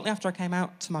remember shortly after I came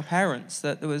out to my parents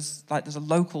that there's a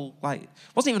local, it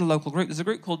wasn't even a local group. There's a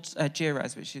group called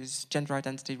GIRES, which is Gender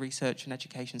Identity Research and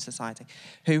Education Society,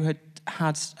 who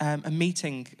had a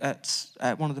meeting at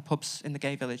one of the pubs in the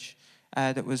gay village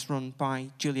that was run by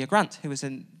Julia Grant, who was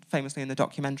famously in the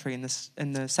documentary in the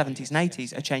 70s and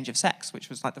 80s, A Change of Sex, which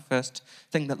was like the first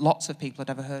thing that lots of people had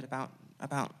ever heard about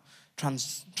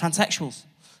transsexuals,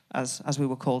 as we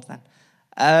were called then.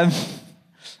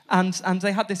 And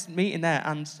they had this meeting there,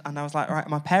 and I was like, right,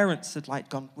 my parents had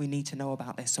gone, we need to know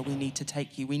about this, so we need to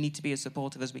take you, we need to be as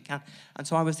supportive as we can. And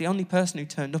so I was the only person who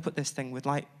turned up at this thing with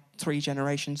 3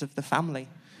 generations of the family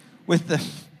with them.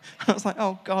 And I was like,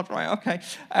 oh God, right, okay.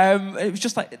 It was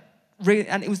just really,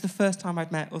 and it was the first time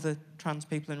I'd met other trans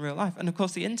people in real life. And of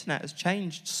course the internet has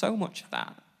changed so much of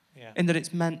that, in that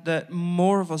it's meant that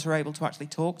more of us are able to actually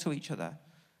talk to each other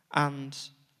and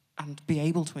be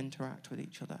able to interact with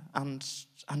each other and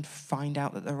find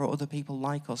out that there are other people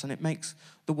like us, and it makes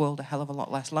the world a hell of a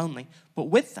lot less lonely. But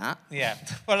with that... Yeah.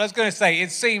 Well, I was going to say,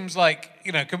 it seems like,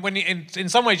 when you, in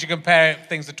some ways you compare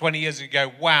things to 20 years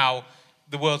ago, wow,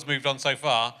 the world's moved on so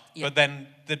far, but then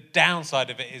the downside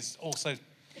of it is also,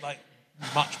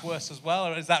 much worse as well.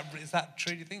 Or is that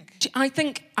true, do you think? I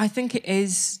think it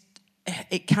is,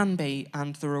 it can be,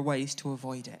 and there are ways to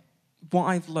avoid it. What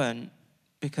I've learned,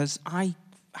 because I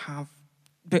have...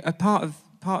 A part of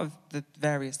the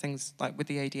various things, with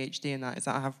the ADHD and that, is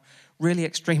that I have really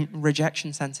extreme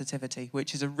rejection sensitivity,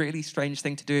 which is a really strange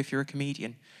thing to do if you're a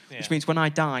comedian. Yeah. Which means when I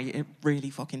die, it really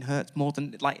fucking hurts more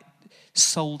than,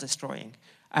 soul destroying.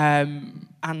 And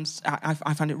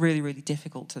I find it really, really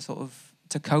difficult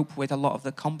to cope with a lot of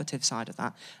the combative side of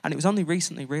that. And it was only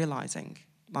recently realising,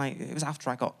 it was after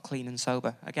I got clean and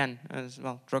sober, again, as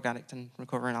well, drug addict and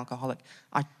recovering alcoholic,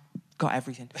 I got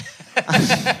everything.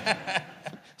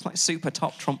 It's like super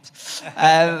top trumps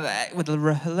with the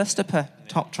RHLSTP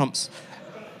top trumps.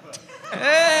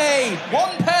 Hey,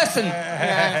 one person.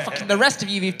 Fucking the rest of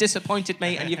you've disappointed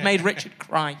me, and you've made Richard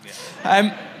cry.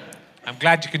 I'm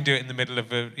glad you can do it in the middle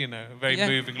of a very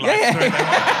moving life story.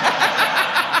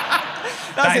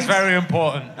 That is very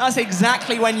important. That's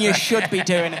exactly when you should be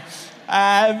doing it.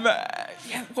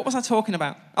 What was I talking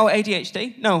about? Oh,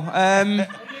 ADHD? No.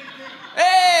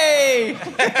 Hey!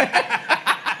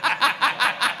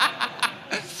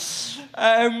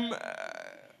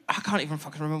 I can't even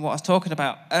fucking remember what I was talking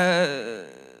about.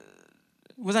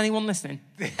 Was anyone listening?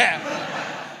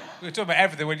 Yeah. We were talking about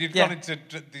everything. When you'd gone into,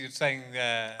 you were saying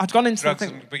I'd gone into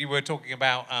drugs, but you were talking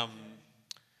about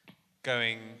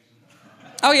going...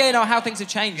 Oh, yeah, how things have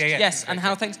changed. Yeah, yes, exactly. And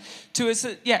how things...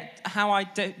 how I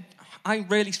do... I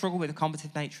really struggle with the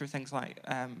combative nature of things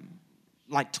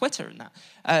like Twitter and that,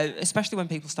 especially when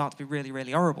people start to be really,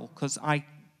 really horrible, because I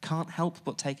can't help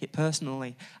but take it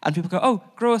personally. And people go, oh,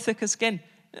 grow a thicker skin.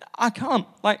 I can't.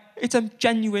 It's a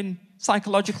genuine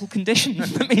psychological condition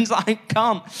that means that I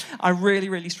can't. I really,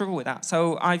 really struggle with that.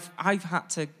 So I've had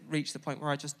to reach the point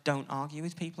where I just don't argue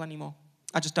with people anymore.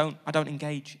 I just don't. I don't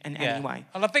engage in any way.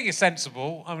 And I think it's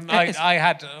sensible. I mean, I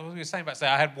had, what were you saying about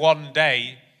I had one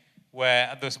day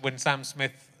where when Sam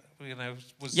Smith,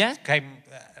 came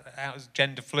out as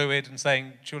gender fluid and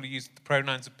saying, surely use the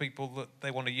pronouns of people that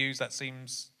they want to use. That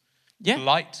seems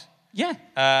polite. Yeah.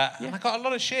 And I got a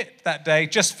lot of shit that day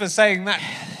just for saying that,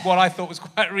 what I thought was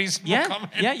quite a reasonable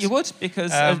comment. Yeah, you would,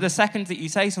 because the second that you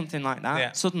say something like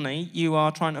that, suddenly you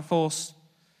are trying to force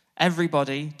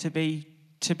everybody to be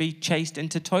to be chased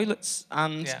into toilets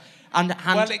and Yeah.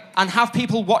 and have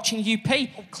people watching you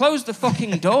pee. Close the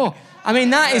fucking door. I mean,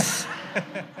 that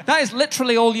is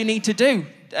literally all you need to do.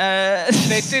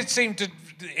 They did seem to,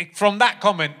 from that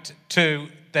comment to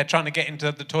they're trying to get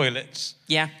into the toilets.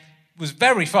 Yeah. Was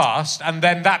very fast, and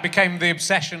then that became the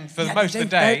obsession for most of the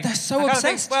day. They're so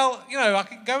obsessed. Well, you know, you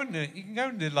can go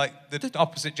into like the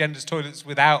opposite gender's toilets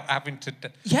without having to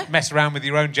mess around with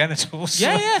your own genitals.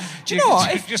 Yeah, yeah. Do you know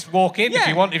what? You just walk in if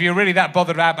you want. If you're really that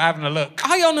bothered about having a look.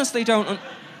 I honestly don't.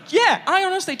 I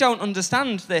honestly don't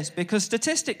understand this, because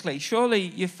statistically,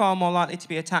 surely you're far more likely to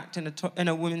be attacked in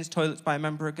a women's toilets by a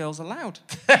member of Girls Aloud.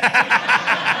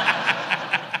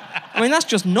 I mean, that's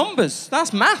just numbers.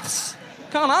 That's maths.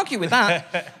 Can't argue with that.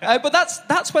 But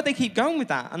that's where they keep going with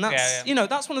that, and that's you know,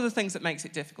 that's one of the things that makes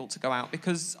it difficult to go out,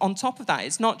 because on top of that,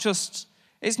 it's not just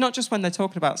when they're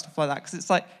talking about stuff like that,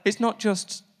 because it's not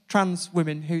just trans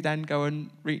women who then go and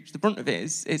reach the brunt of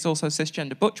it. It's also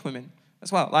cisgender butch women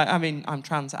as well. Like, I mean, I'm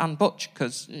trans and butch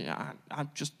because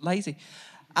I'm just lazy,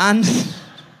 and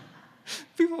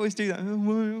people always do that.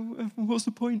 Oh, what's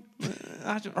the point?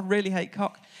 I really hate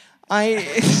cock.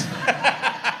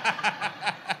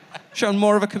 Shown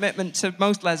more of a commitment to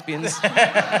most lesbians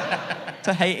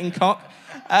to hating cock.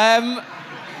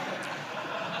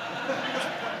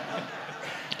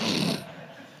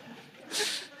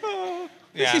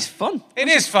 This is fun. It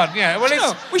is fun, yeah.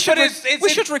 Well, we should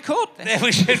record this.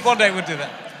 We should. One day we'll do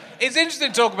that. It's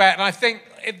interesting to talk about, and I think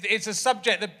it's a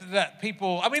subject that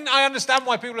people. I mean, I understand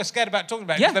why people are scared about talking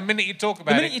about it. Because the minute you talk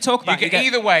about it, you get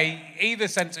either way, either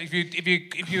sense. If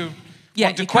you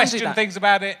want to question things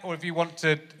about it, or if you want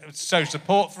to show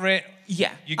support for it,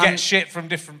 you get shit from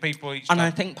different people each time. And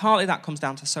I think partly that comes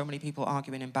down to so many people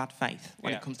arguing in bad faith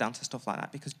when it comes down to stuff like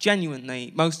that, because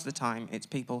genuinely, most of the time, it's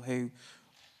people who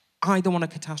either want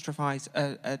to catastrophize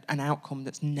an outcome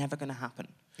that's never going to happen,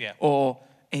 or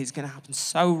is going to happen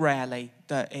so rarely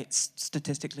that it's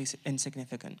statistically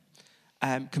insignificant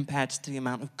compared to the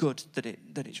amount of good that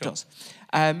it does.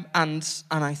 And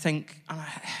I think.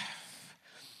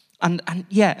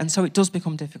 And so it does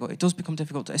become difficult. It does become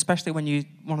difficult, especially when you're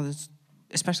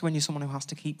someone who has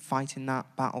to keep fighting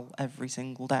that battle every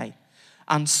single day.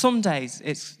 And some days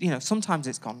sometimes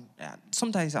it's gone.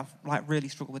 Some days I've like really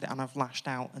struggled with it, and I've lashed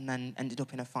out and then ended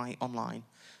up in a fight online,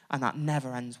 and that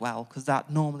never ends well, because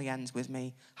that normally ends with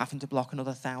me having to block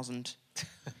another 1,000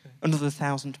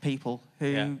 people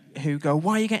who go,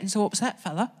 "Why are you getting so upset,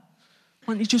 fella?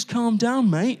 Why don't you just calm down,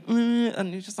 mate?"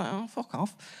 And you're just like, "Oh, fuck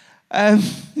off."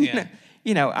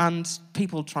 You know, and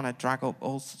people trying to drag up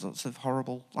all sorts of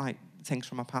horrible like things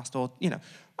from my past, or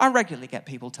I regularly get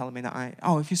people telling me that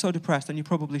if you're so depressed, then you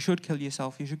probably should kill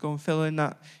yourself. You should go and fill in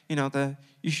that,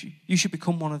 you should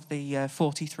become one of the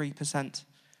 43%.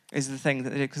 Is the thing that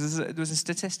they did, because there was a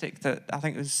statistic that I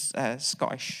think it was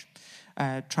Scottish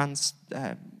trans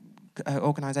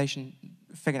organisation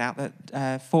figured out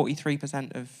that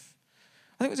 43% of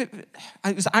I think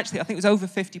it was over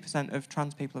 50% of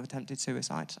trans people have attempted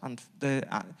suicide, and the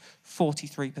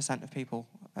 43% of people,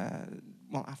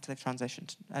 after they've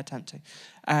transitioned, attempt to.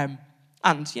 And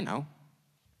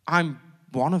I'm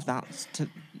one of that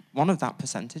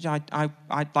percentage. I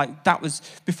like, that was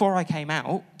before I came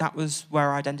out. That was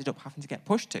where I'd ended up having to get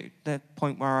pushed to the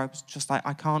point where I was just like,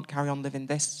 I can't carry on living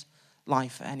this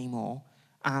life anymore,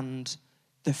 and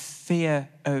the fear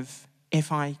of,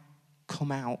 if I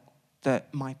come out,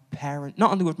 that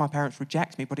not only would my parents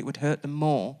reject me, but it would hurt them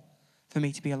more for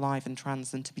me to be alive and trans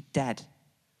than to be dead.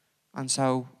 And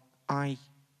so I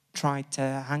tried to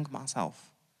hang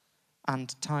myself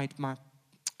and tied my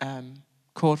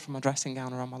cord from my dressing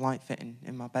gown around my light fitting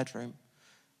in my bedroom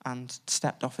and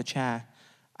stepped off a chair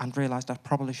and realised I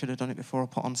probably should have done it before I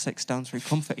put on 6 stones through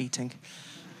comfort eating,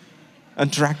 and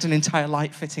dragged an entire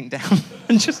light fitting down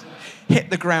and just hit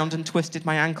the ground and twisted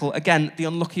my ankle. Again, the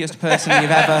unluckiest person you've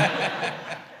ever...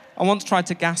 I once tried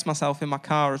to gas myself in my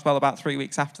car as well about 3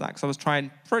 weeks after that, because I was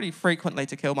trying pretty frequently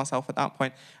to kill myself at that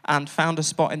point, and found a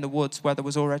spot in the woods where there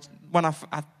was already... When I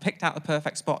picked out the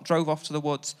perfect spot, drove off to the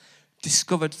woods,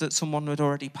 discovered that someone had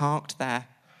already parked there.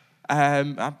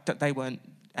 They weren't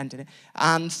ending it.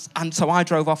 And so I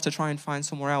drove off to try and find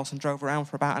somewhere else, and drove around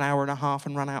for about an hour and a half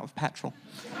and ran out of petrol.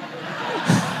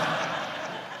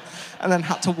 And then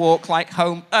had to walk like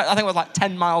home. I think it was like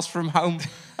 10 miles from home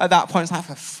at that point. It's like,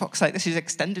 for fuck's sake, this has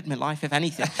extended my life, if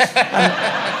anything.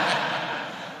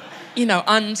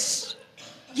 And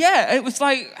it was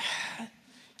like,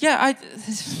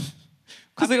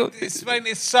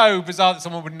 It's so bizarre that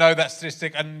someone would know that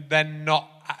statistic and then not,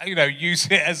 use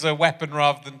it as a weapon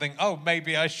rather than think, oh,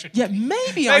 maybe I should. Yeah,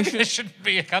 maybe I shouldn't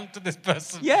be a cunt to this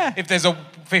person. Yeah. If there's a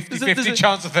 50-50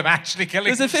 chance of them actually killing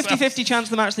themselves. There's a 50-50 chance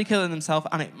of them actually killing themselves,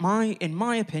 and in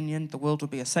my opinion, the world would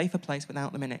be a safer place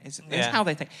without them in it. Is how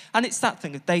they think. And it's that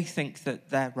thing that they think that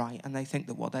they're right, and they think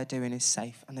that what they're doing is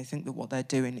safe, and they think that what they're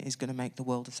doing is going to make the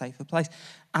world a safer place.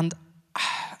 And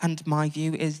my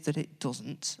view is that it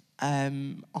doesn't,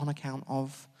 on account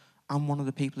of I'm one of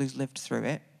the people who's lived through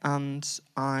it, and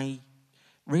I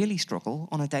really struggle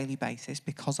on a daily basis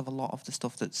because of a lot of the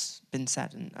stuff that's been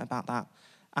said about that.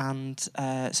 And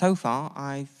so far,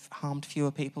 I've harmed fewer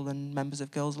people than members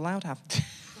of Girls Aloud have.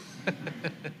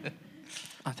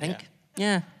 I think.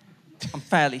 Yeah. I'm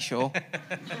fairly sure.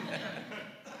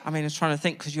 I mean, I was trying to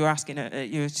think, because you were asking,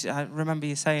 I remember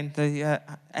you saying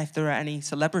if there are any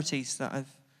celebrities that have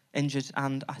injured,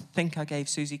 and I think I gave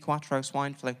Susie Quattro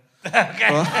swine flu.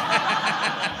 Okay.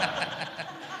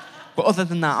 But other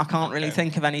than that, I can't really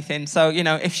think of anything. So,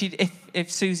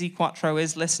 if Susie Quattro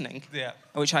is listening,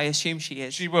 which I assume she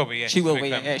is. She will be, yeah. She will be,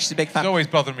 yeah. She's a big fan. It's always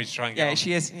bothering me to try and get on. Yeah,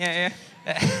 she is, yeah.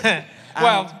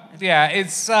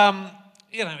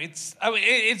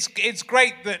 It's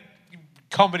great that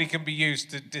comedy can be used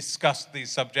to discuss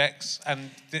these subjects and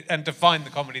to find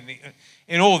the comedy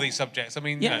in all these subjects. I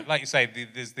mean, like you say,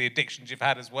 there's the addictions you've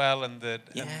had as well, and the...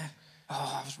 Yeah.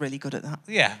 I was really good at that.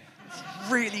 Yeah.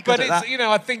 Really good at that. But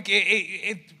I think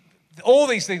all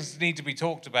these things need to be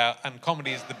talked about, and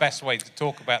comedy is the best way to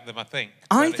talk about them, I think.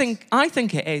 I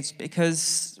think it is,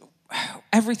 because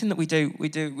everything that we do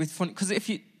with fun. Because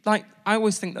I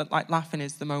always think that laughing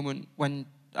is the moment when,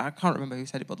 I can't remember who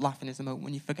said it, but laughing is the moment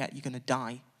when you forget you're going to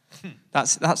die.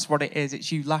 That's what it is.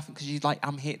 It's you laughing because you're like,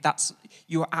 I'm here.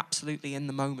 You're absolutely in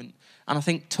the moment. And I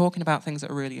think talking about things that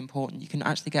are really important, you can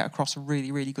actually get across a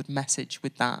really, really good message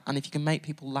with that. And if you can make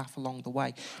people laugh along the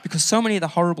way, because so many of the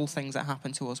horrible things that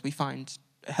happen to us, we find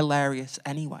hilarious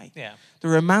anyway. Yeah.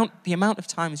 The amount of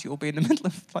times you'll be in the middle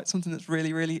of something that's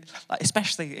really, really,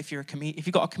 especially if you've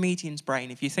got a comedian's brain,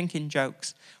 if you're thinking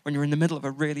jokes when you're in the middle of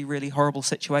a really, really horrible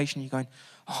situation, you're going,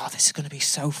 oh, this is going to be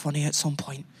so funny at some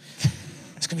point.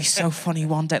 It's going to be so funny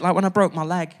one day. Like when I broke my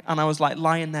leg and I was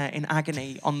lying there in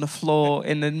agony on the floor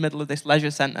in the middle of this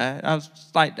leisure centre.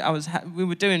 We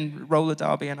were doing roller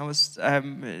derby and I was,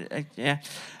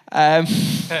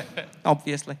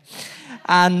 obviously.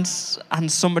 And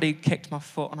somebody kicked my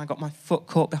foot and I got my foot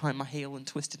caught behind my heel and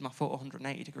twisted my foot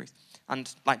 180 degrees.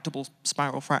 And double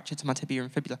spiral fracture to my tibia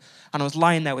and fibula. And I was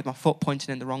lying there with my foot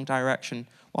pointing in the wrong direction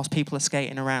whilst people are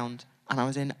skating around. And I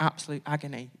was in absolute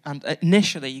agony. And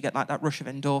initially, you get that rush of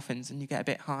endorphins, and you get a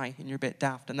bit high, and you're a bit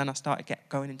daft. And then I started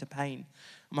going into pain.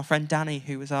 And my friend Danny,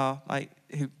 who was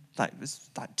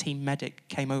team medic,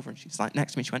 came over, and she's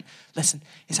next to me. She went, "Listen,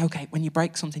 it's okay. When you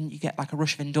break something, you get a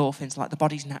rush of endorphins, like the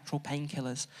body's natural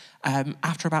painkillers.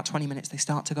 After about 20 minutes, they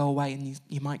start to go away, and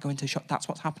you might go into shock. That's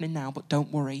what's happening now. But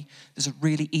don't worry. There's a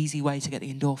really easy way to get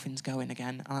the endorphins going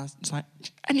again." And I was like,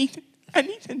 "Anything."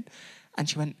 And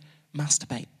she went,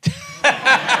 "Masturbate."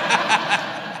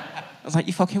 I was like,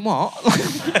 "You fucking what?"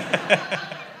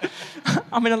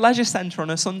 I'm in a leisure centre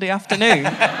on a Sunday afternoon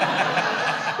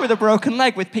with a broken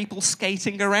leg with people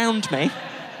skating around me.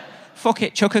 Fuck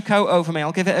it, chuck a coat over me,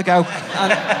 I'll give it a go.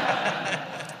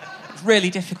 It's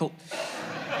really difficult.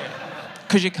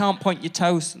 Because you can't point your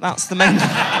toes, that's the main...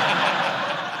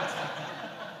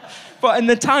 But in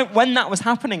the time when that was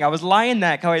happening, I was lying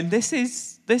there going, this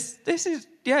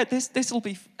will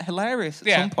be hilarious at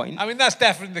some point. I mean, that's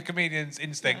definitely the comedian's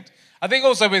instinct. Yeah. I think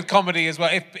also with comedy as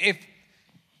well,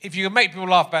 if you can make people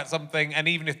laugh about something, and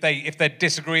even if they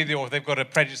disagree with you or if they've got a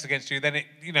prejudice against you, then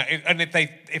and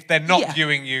if they're not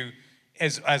viewing you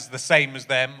as the same as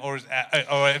them, or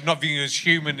not viewing you as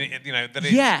human, that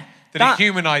it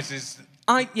humanizes.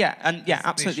 I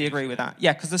absolutely agree with that.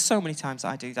 Yeah, because there's so many times that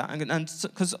I do that, and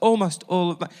because almost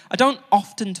all of I don't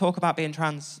often talk about being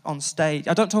trans on stage.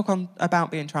 I don't talk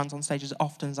about being trans on stage as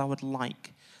often as I would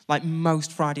like. Like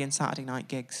most Friday and Saturday night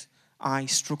gigs, I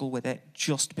struggle with it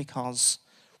just because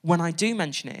when I do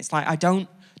mention it, it's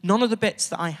none of the bits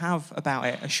that I have about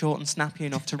it are short and snappy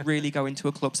enough to really go into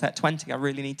a club set 20. I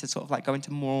really need to sort of go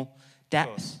into more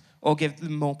depth or give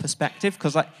them more perspective.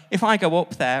 Because if I go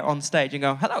up there on stage and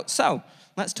go, "Hello, so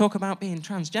let's talk about being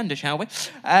transgender, shall we?"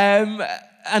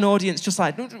 An audience just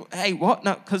 "Hey, what?"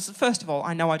 No, because first of all,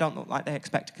 I know I don't look like they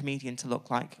expect a comedian to look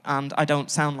like, and I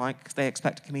don't sound like they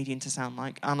expect a comedian to sound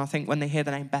like. And I think when they hear the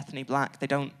name Bethany Black, they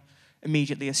don't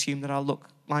immediately assume that I'll look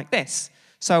like this.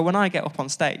 So when I get up on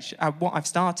stage, what I've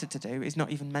started to do is not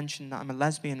even mention that I'm a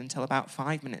lesbian until about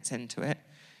 5 minutes into it,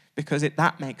 because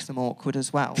that makes them awkward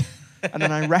as well. And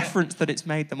then I reference that it's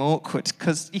made them awkward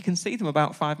because you can see them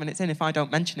about 5 minutes in if I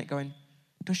don't mention it going,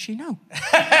 does she know?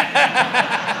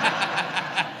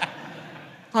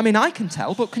 I mean, I can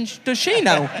tell, but does she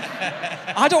know?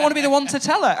 I don't want to be the one to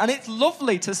tell her. And it's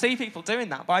lovely to see people doing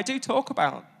that, but I do talk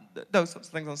about those sorts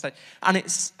of things on stage.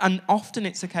 And often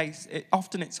it's a case,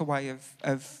 often it's a way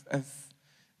of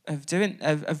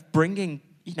bringing,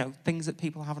 you know, things that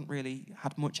people haven't really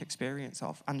had much experience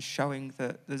of, and showing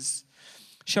that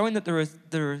there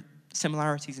are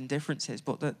similarities and differences,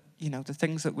 but that, you know, the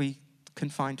things that we can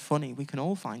find funny, we can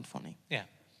all find funny. Yeah.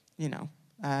 You know,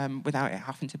 without it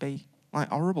having to be like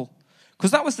horrible.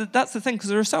 Because that's the thing, because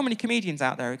there are so many comedians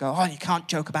out there who go, oh, you can't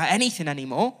joke about anything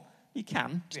anymore. You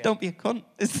can, just don't be a cunt.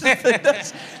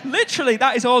 That's literally,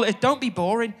 that is all. Don't be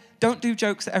boring. Don't do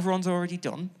jokes that everyone's already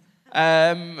done.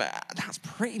 That's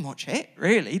pretty much it,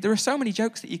 really. There are so many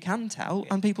jokes that you can tell,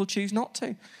 and people choose not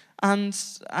to. And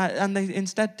they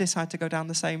instead decide to go down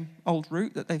the same old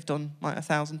route that they've done like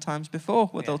 1,000 times before,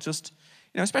 where they'll just,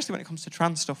 you know, especially when it comes to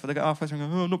trans stuff, where they get halfway through and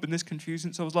go, oh, I've not been this confused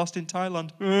since I was last in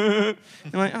Thailand. You're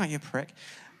like, oh, you prick.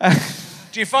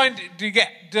 Do you get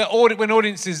when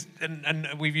audiences, and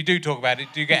you do talk about it,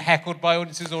 do you get heckled by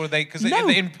audiences, or are they, because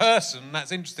in person,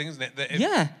 that's interesting, isn't it?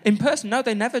 Yeah, in person, no,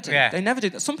 they never do. Yeah. They never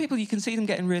do. Some people, you can see them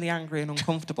getting really angry and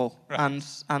uncomfortable, right.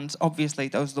 and obviously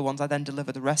those are the ones I then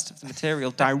deliver the rest of the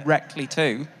material directly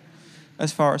to,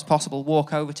 as far as possible,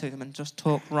 walk over to them and just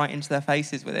talk right into their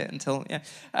faces with it until,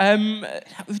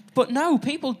 but no,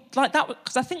 people like that,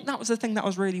 because I think that was the thing that I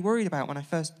was really worried about when I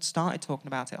first started talking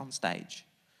about it on stage.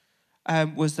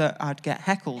 Was that I'd get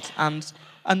heckled. And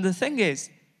the thing is,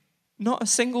 not a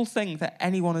single thing that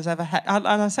anyone has ever... and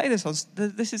I say this,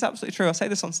 this is absolutely true, I say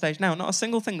this on stage now, not a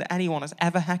single thing that anyone has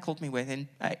ever heckled me with in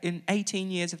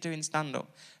 18 years of doing stand-up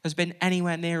has been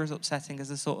anywhere near as upsetting as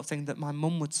the sort of thing that my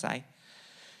mum would say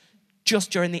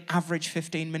just during the average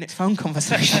 15-minute phone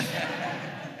conversation.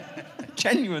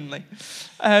 Genuinely.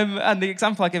 And the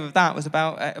example I give of that was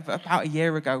about a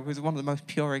year ago. It was one of the most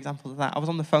pure examples of that. I was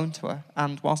on the phone to her,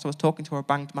 and whilst I was talking to her, I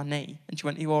banged my knee. And she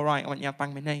went, are you all right? I went, yeah, I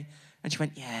banged my knee. And she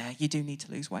went, yeah, you do need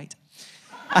to lose weight.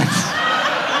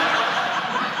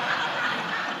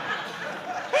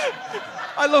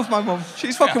 I love my mum.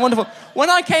 She's fucking wonderful. When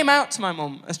I came out to my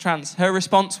mum as trans, her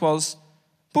response was,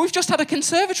 but we've just had a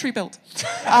conservatory built.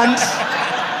 And...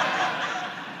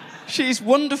 she's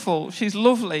wonderful, she's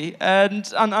lovely,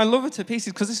 and I love her to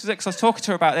pieces, because this was it, because I was talking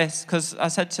to her about this, because I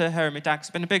said to her and my dad, because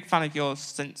I've been a big fan of yours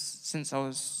since I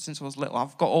was little.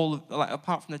 I've got all of, like,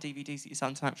 apart from the DVDs that you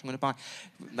sell tonight, which I'm going to buy,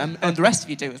 and the rest of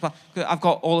you do as well. I've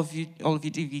got all of your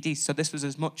DVDs, so this was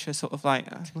as much a sort of like,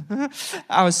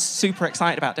 I was super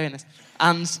excited about doing this,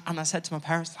 and I said to my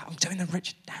parents, like, I'm doing the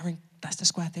Richard Herring Leicester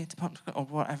Square Theatre podcast, or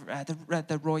whatever,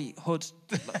 the Roy Hood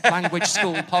Language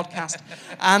School podcast,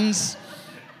 and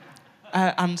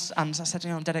I said,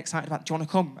 I'm dead excited about it. Do you want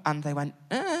to come? And they went,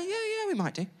 yeah, we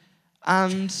might do.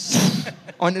 And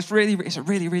it's a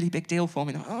really, really big deal for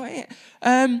me. Oh,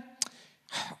 yeah.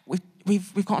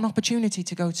 We've got an opportunity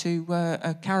to go to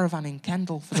a caravan in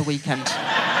Kendal for the weekend. So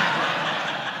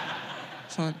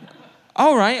I went,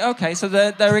 all right, okay. So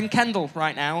they're in Kendal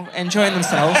right now, enjoying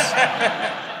themselves.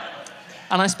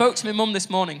 And I spoke to my mum this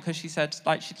morning because she said,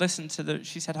 like, I listened to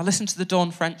the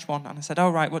Dawn French one. And I said, oh,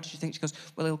 right, what did you think? She goes,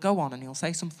 well, he'll go on and he'll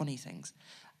say some funny things.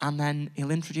 And then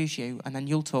he'll introduce you and then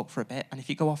you'll talk for a bit. And if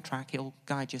you go off track, he'll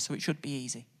guide you. So it should be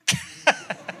easy.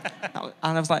 And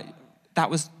I was like, that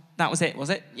was it, was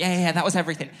it? Yeah, that was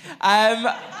everything.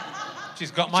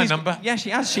 She's got my number. Yeah,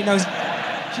 she has. She knows.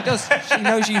 She does. She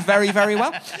knows you very, very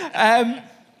well.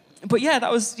 But yeah,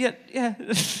 that was I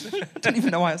don't even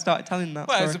know why I started telling that.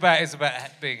 Well, story. it's about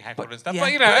being heckled and stuff. Yeah.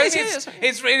 But you know,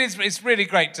 it's really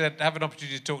great to have an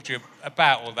opportunity to talk to you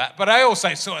about all that. But I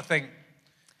also sort of think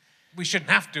we shouldn't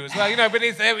have to as well, you know. But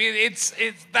that's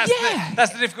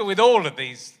the difficult with all of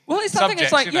these. Well, it's that thing.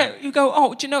 It's like you go,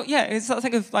 oh, do you know? Yeah, it's that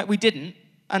thing of like we didn't,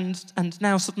 and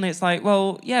now suddenly it's like,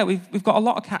 well, yeah, we've got a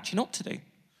lot of catching up to do.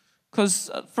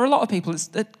 Because for a lot of people,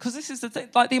 because this is the thing,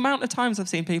 like the amount of times I've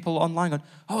seen people online going,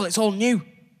 oh, well, it's all new,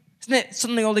 isn't it?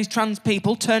 Suddenly all these trans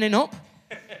people turning up.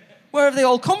 Where have they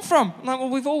all come from? I'm like, well,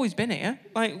 we've always been here.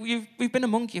 Like, we've been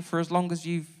among you for as long as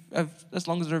there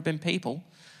have been people.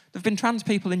 There've been trans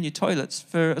people in your toilets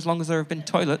for as long as there have been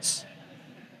toilets.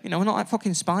 You know, we're not like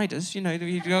fucking spiders. You know,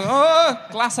 you go, oh,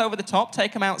 glass over the top,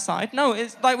 take them outside. No,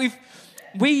 it's like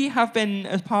we have been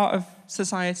as part of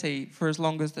society for as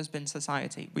long as there's been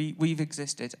society. We've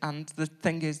existed, and the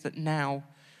thing is that now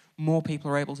more people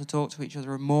are able to talk to each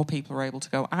other, and more people are able to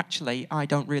go, actually, I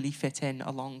don't really fit in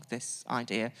along this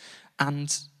idea,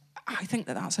 and I think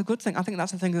that that's a good thing. I think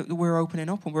that's a thing that we're opening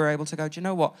up and we're able to go, do you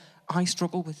know what? I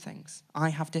struggle with things. I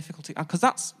have difficulty. Because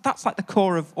that's like the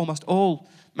core of almost all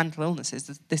mental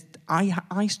illnesses.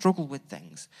 I struggle with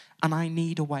things and I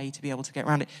need a way to be able to get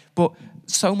around it. But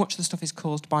so much of the stuff is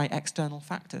caused by external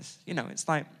factors. You know, it's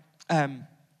like,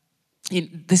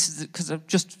 this is because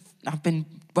I've been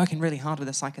working really hard with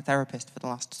a psychotherapist for the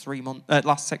last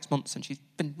 6 months, and she's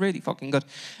been really fucking good.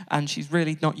 And she's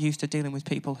really not used to dealing with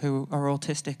people who are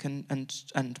autistic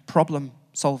and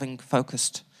problem-solving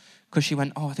focused. Because she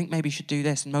went, I think maybe you should do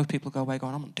this. And most people go away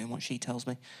going, I'm not doing what she tells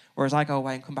me. Whereas I go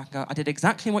away and come back and go, I did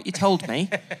exactly what you told me.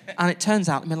 And it turns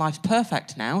out that my life's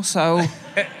perfect now. So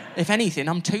if anything,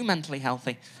 I'm too mentally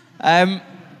healthy. And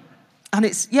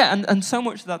it's, and so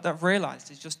much that I've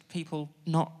realised is just people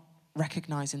not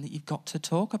recognising that you've got to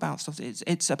talk about stuff.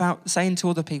 It's about saying to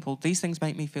other people, these things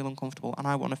make me feel uncomfortable and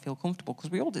I want to feel comfortable,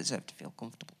 because we all deserve to feel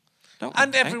comfortable, don't we?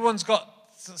 And everyone's got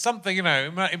something, you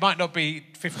know, it might not be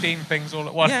 15 things all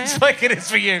at once like it is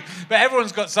for you, but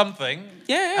everyone's got something.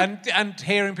 And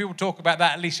hearing people talk about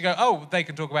that, at least you go, they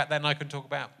can talk about that and I can talk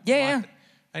about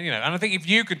and, you know, and I think if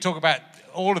you could talk about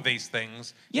all of these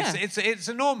things, it's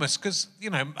enormous, because, you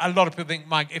know, a lot of people think,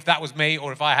 Mike, if that was me,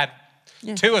 or if I had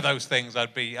two of those things,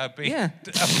 I'd be terrified.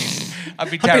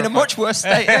 I'd be in a much worse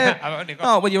state.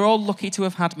 Well, you're all lucky to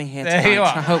have had me here tonight. There you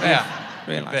are. I hope you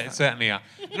realise that. Certainly are.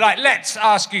 Right, let's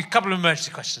ask you a couple of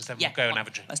emergency questions, then we'll go and have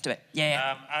a drink. Let's do it.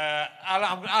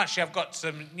 I've got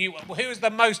some new... Who is the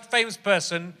most famous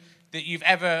person that you've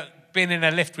ever been in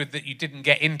a lift with that you didn't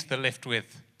get into the lift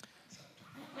with?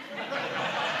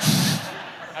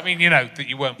 I mean, you know, that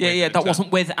you weren't with. That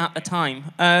wasn't with at the time.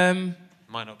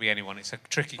 Might not be anyone. It's a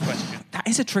tricky question. That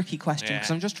is a tricky question,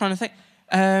 because I'm just trying to think.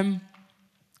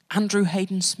 Andrew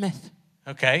Hayden Smith.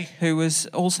 Okay. Who was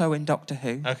also in Doctor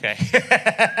Who. Okay.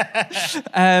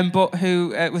 But who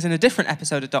was in a different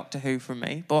episode of Doctor Who from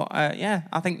me. But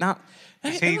I think that...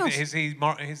 He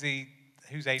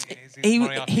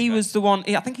was the one...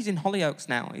 I think he's in Hollyoaks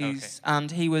now.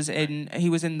 And he was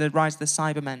in the Rise of the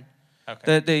Cybermen.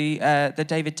 Okay. The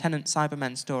David Tennant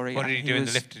Cybermen story. What did he do in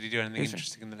the lift? Did he do anything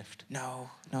interesting in the lift? No,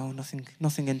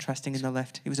 nothing interesting in the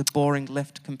lift. He was a boring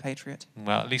lift compatriot.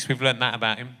 Well, at least we've learned that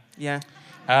about him. Yeah.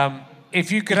 If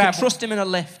you could trust him in a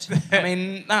lift. I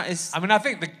mean, that is... I mean, I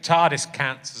think the Tardis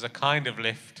counts as a kind of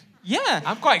lift. Yeah.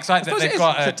 I'm quite excited that they've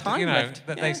got a time lift.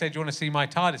 They said, do you want to see my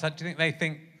Tardis? Do you think they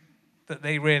think that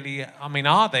they really... I mean,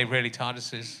 are they really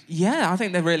TARDISes? Yeah, I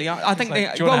think they really are. I think do you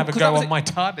want to have a go on my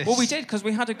TARDIS? Well, we did, because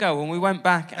we had a go and we went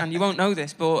back, and you won't know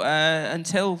this, but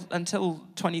until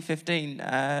 2015,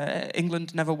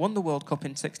 England never won the World Cup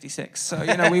in '66. So,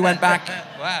 you know, we went back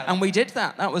and we did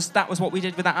that. That was what we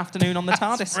did with that afternoon on the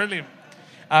TARDIS. Brilliant.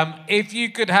 If you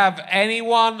could have any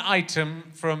one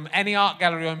item from any art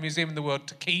gallery or museum in the world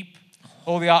to keep,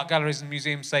 all the art galleries and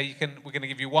museums say we're going to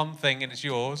give you one thing and it's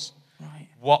yours. Right.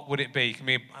 What would it be? It can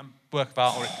be a work of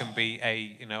art, or it can be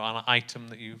an item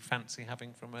that you fancy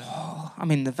having from a... I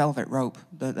mean, the velvet rope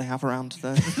that they have around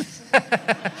stuff.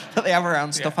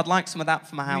 I'd like some of that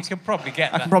for my house. You can probably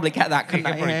get that. I can probably get that, couldn't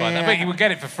I? Probably buy that. But you would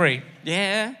get it for free.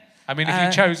 Yeah. I mean, if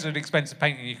you chose an expensive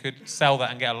painting, you could sell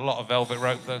that and get a lot of velvet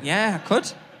rope, though. Yeah, I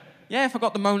could. Yeah, if I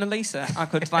got the Mona Lisa, I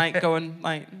could go and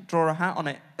draw a hat on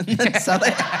it and then sell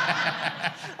it.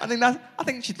 I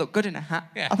think she'd look good in a hat.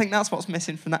 Yeah. I think that's what's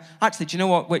missing from that. Actually, do you know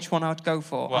what? Which one I'd go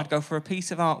for? What? I'd go for a piece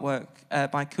of artwork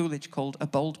by Coolidge called A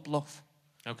Bold Bluff.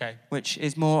 Okay. Which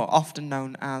is more often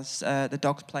known as The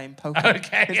Dogs Playing Poker.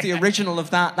 Okay. It's the original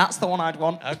of that. That's the one I'd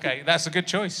want. Okay, that's a good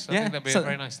choice. I think that'd be a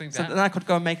very nice thing to have. So then I could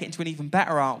go and make it into an even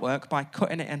better artwork by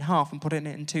cutting it in half and putting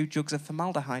it in 2 jugs of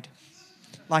formaldehyde.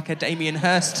 Like a Damien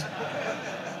Hirst.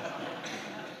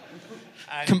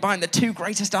 Combine the 2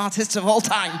 greatest artists of all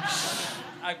time.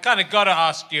 I've kind of got to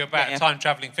ask you about a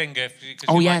time-travelling finger,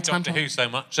 because you like Doctor Who so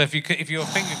much. So if your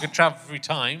finger could travel through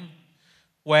time,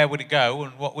 where would it go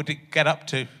and what would it get up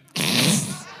to?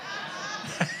 Just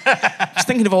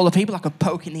thinking of all the people I could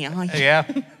poke in the eye. Yeah,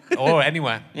 or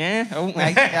anywhere. Yeah,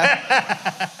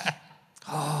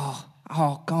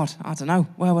 Oh, God, I don't know.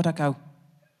 Where would I go?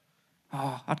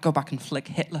 I'd go back and flick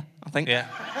Hitler, I think. Yeah.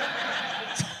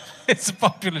 It's a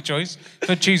popular choice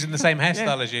for choosing the same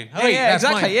hairstyle as you. Yeah,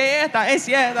 exactly. Mine. Yeah, that is,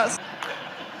 that's...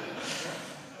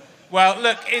 Well,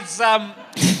 look, it's...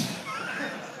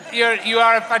 You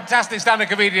are a fantastic stand-up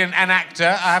comedian and actor,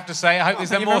 I have to say. I hope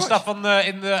there's more stuff on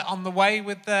the way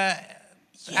with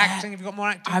Acting? Have you got more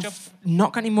acting jobs? I've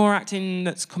not got any more acting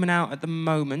that's coming out at the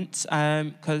moment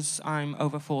because I'm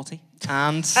over 40.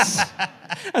 And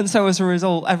and so as a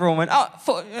result, everyone went,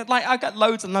 like I got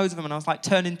loads and loads of them, and I was like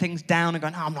turning things down and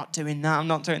going, I'm not doing that. And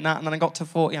then I got to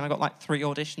 40 and I got like 3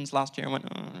 auditions last year and went,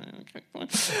 okay,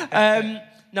 fine.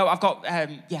 No, I've got,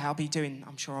 I'm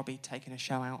sure I'll be taking a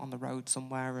show out on the road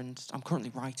somewhere, and I'm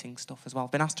currently writing stuff as well.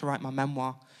 I've been asked to write my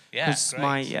memoir. Because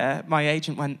my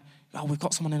agent went, we've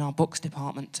got someone in our books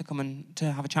department to come and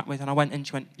to have a chat with. And I went in,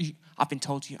 she went, I've been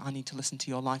told I need to listen to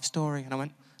your life story. And I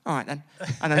went, all right then.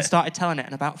 And then started telling it,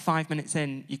 and about 5 minutes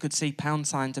in, you could see pound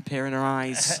signs appear in her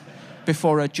eyes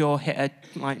before her jaw hit her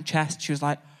chest. She was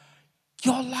like,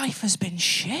 your life has been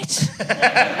shit?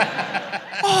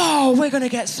 Oh, we're going to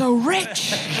get so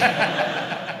rich.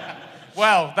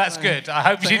 Well, that's good. I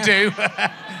hope you do.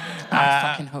 I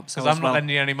fucking hope so. Because I'm not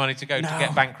lending you any money to go to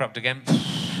get bankrupt again.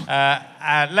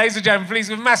 Ladies and gentlemen, please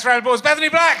give a massive round of applause, Bethany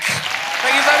Black.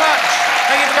 Thank you so much.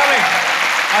 Thank you for coming.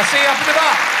 I'll see you up in the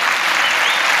bar.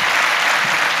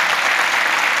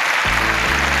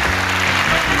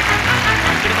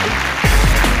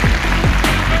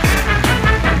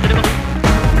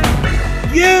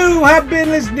 You have been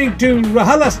listening to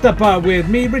RHLSTP with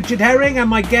me, Richard Herring, and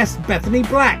my guest, Bethany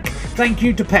Black. Thank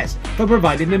you to Pest for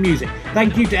providing the music.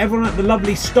 Thank you to everyone at the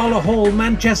lovely Stoller Hall,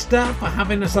 Manchester, for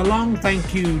having us along.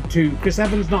 Thank you to Chris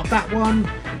Evans, not that one.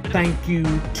 Thank you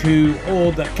to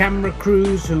all the camera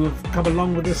crews who have come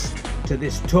along with us to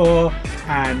this tour,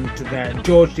 and to the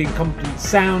George the Incompetent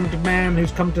Sound Man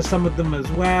who's come to some of them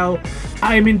as well.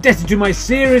 I am indebted to my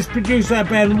series producer,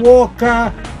 Ben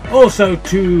Walker. Also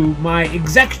to my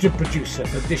executive producer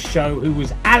for this show, who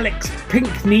was Alex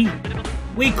Pinkney.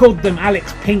 We called them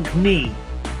Alex Pinkney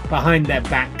behind their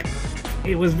back.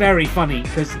 It was very funny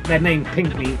because they're named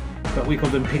Pinkney, but we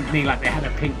called them Pinkney like they had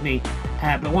a pink knee.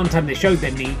 But one time they showed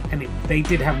their knee, and they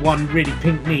did have one really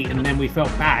pink knee, and then we felt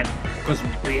bad because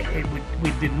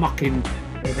we'd been mocking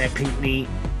their pink knee.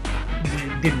 We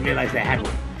didn't realise they had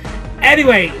one.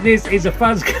 Anyway, this is a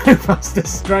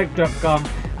FuzzGoFasterStripe.com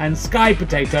and Sky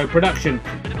Potato production.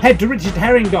 Head to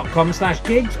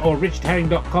richardherring.com/gigs or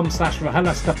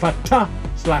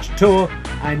richardherring.com/RHLSTP/tour,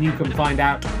 and you can find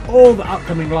out all the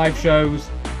upcoming live shows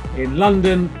in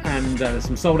London, and there's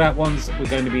some sold out ones. We're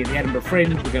going to be at the Edinburgh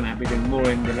Fringe. We're going to be doing more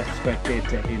in the Leicester Square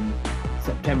Theatre in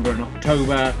September and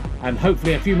October, and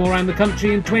hopefully a few more around the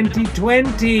country in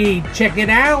 2020. Check it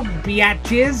out,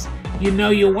 biatches. You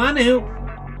know you want to.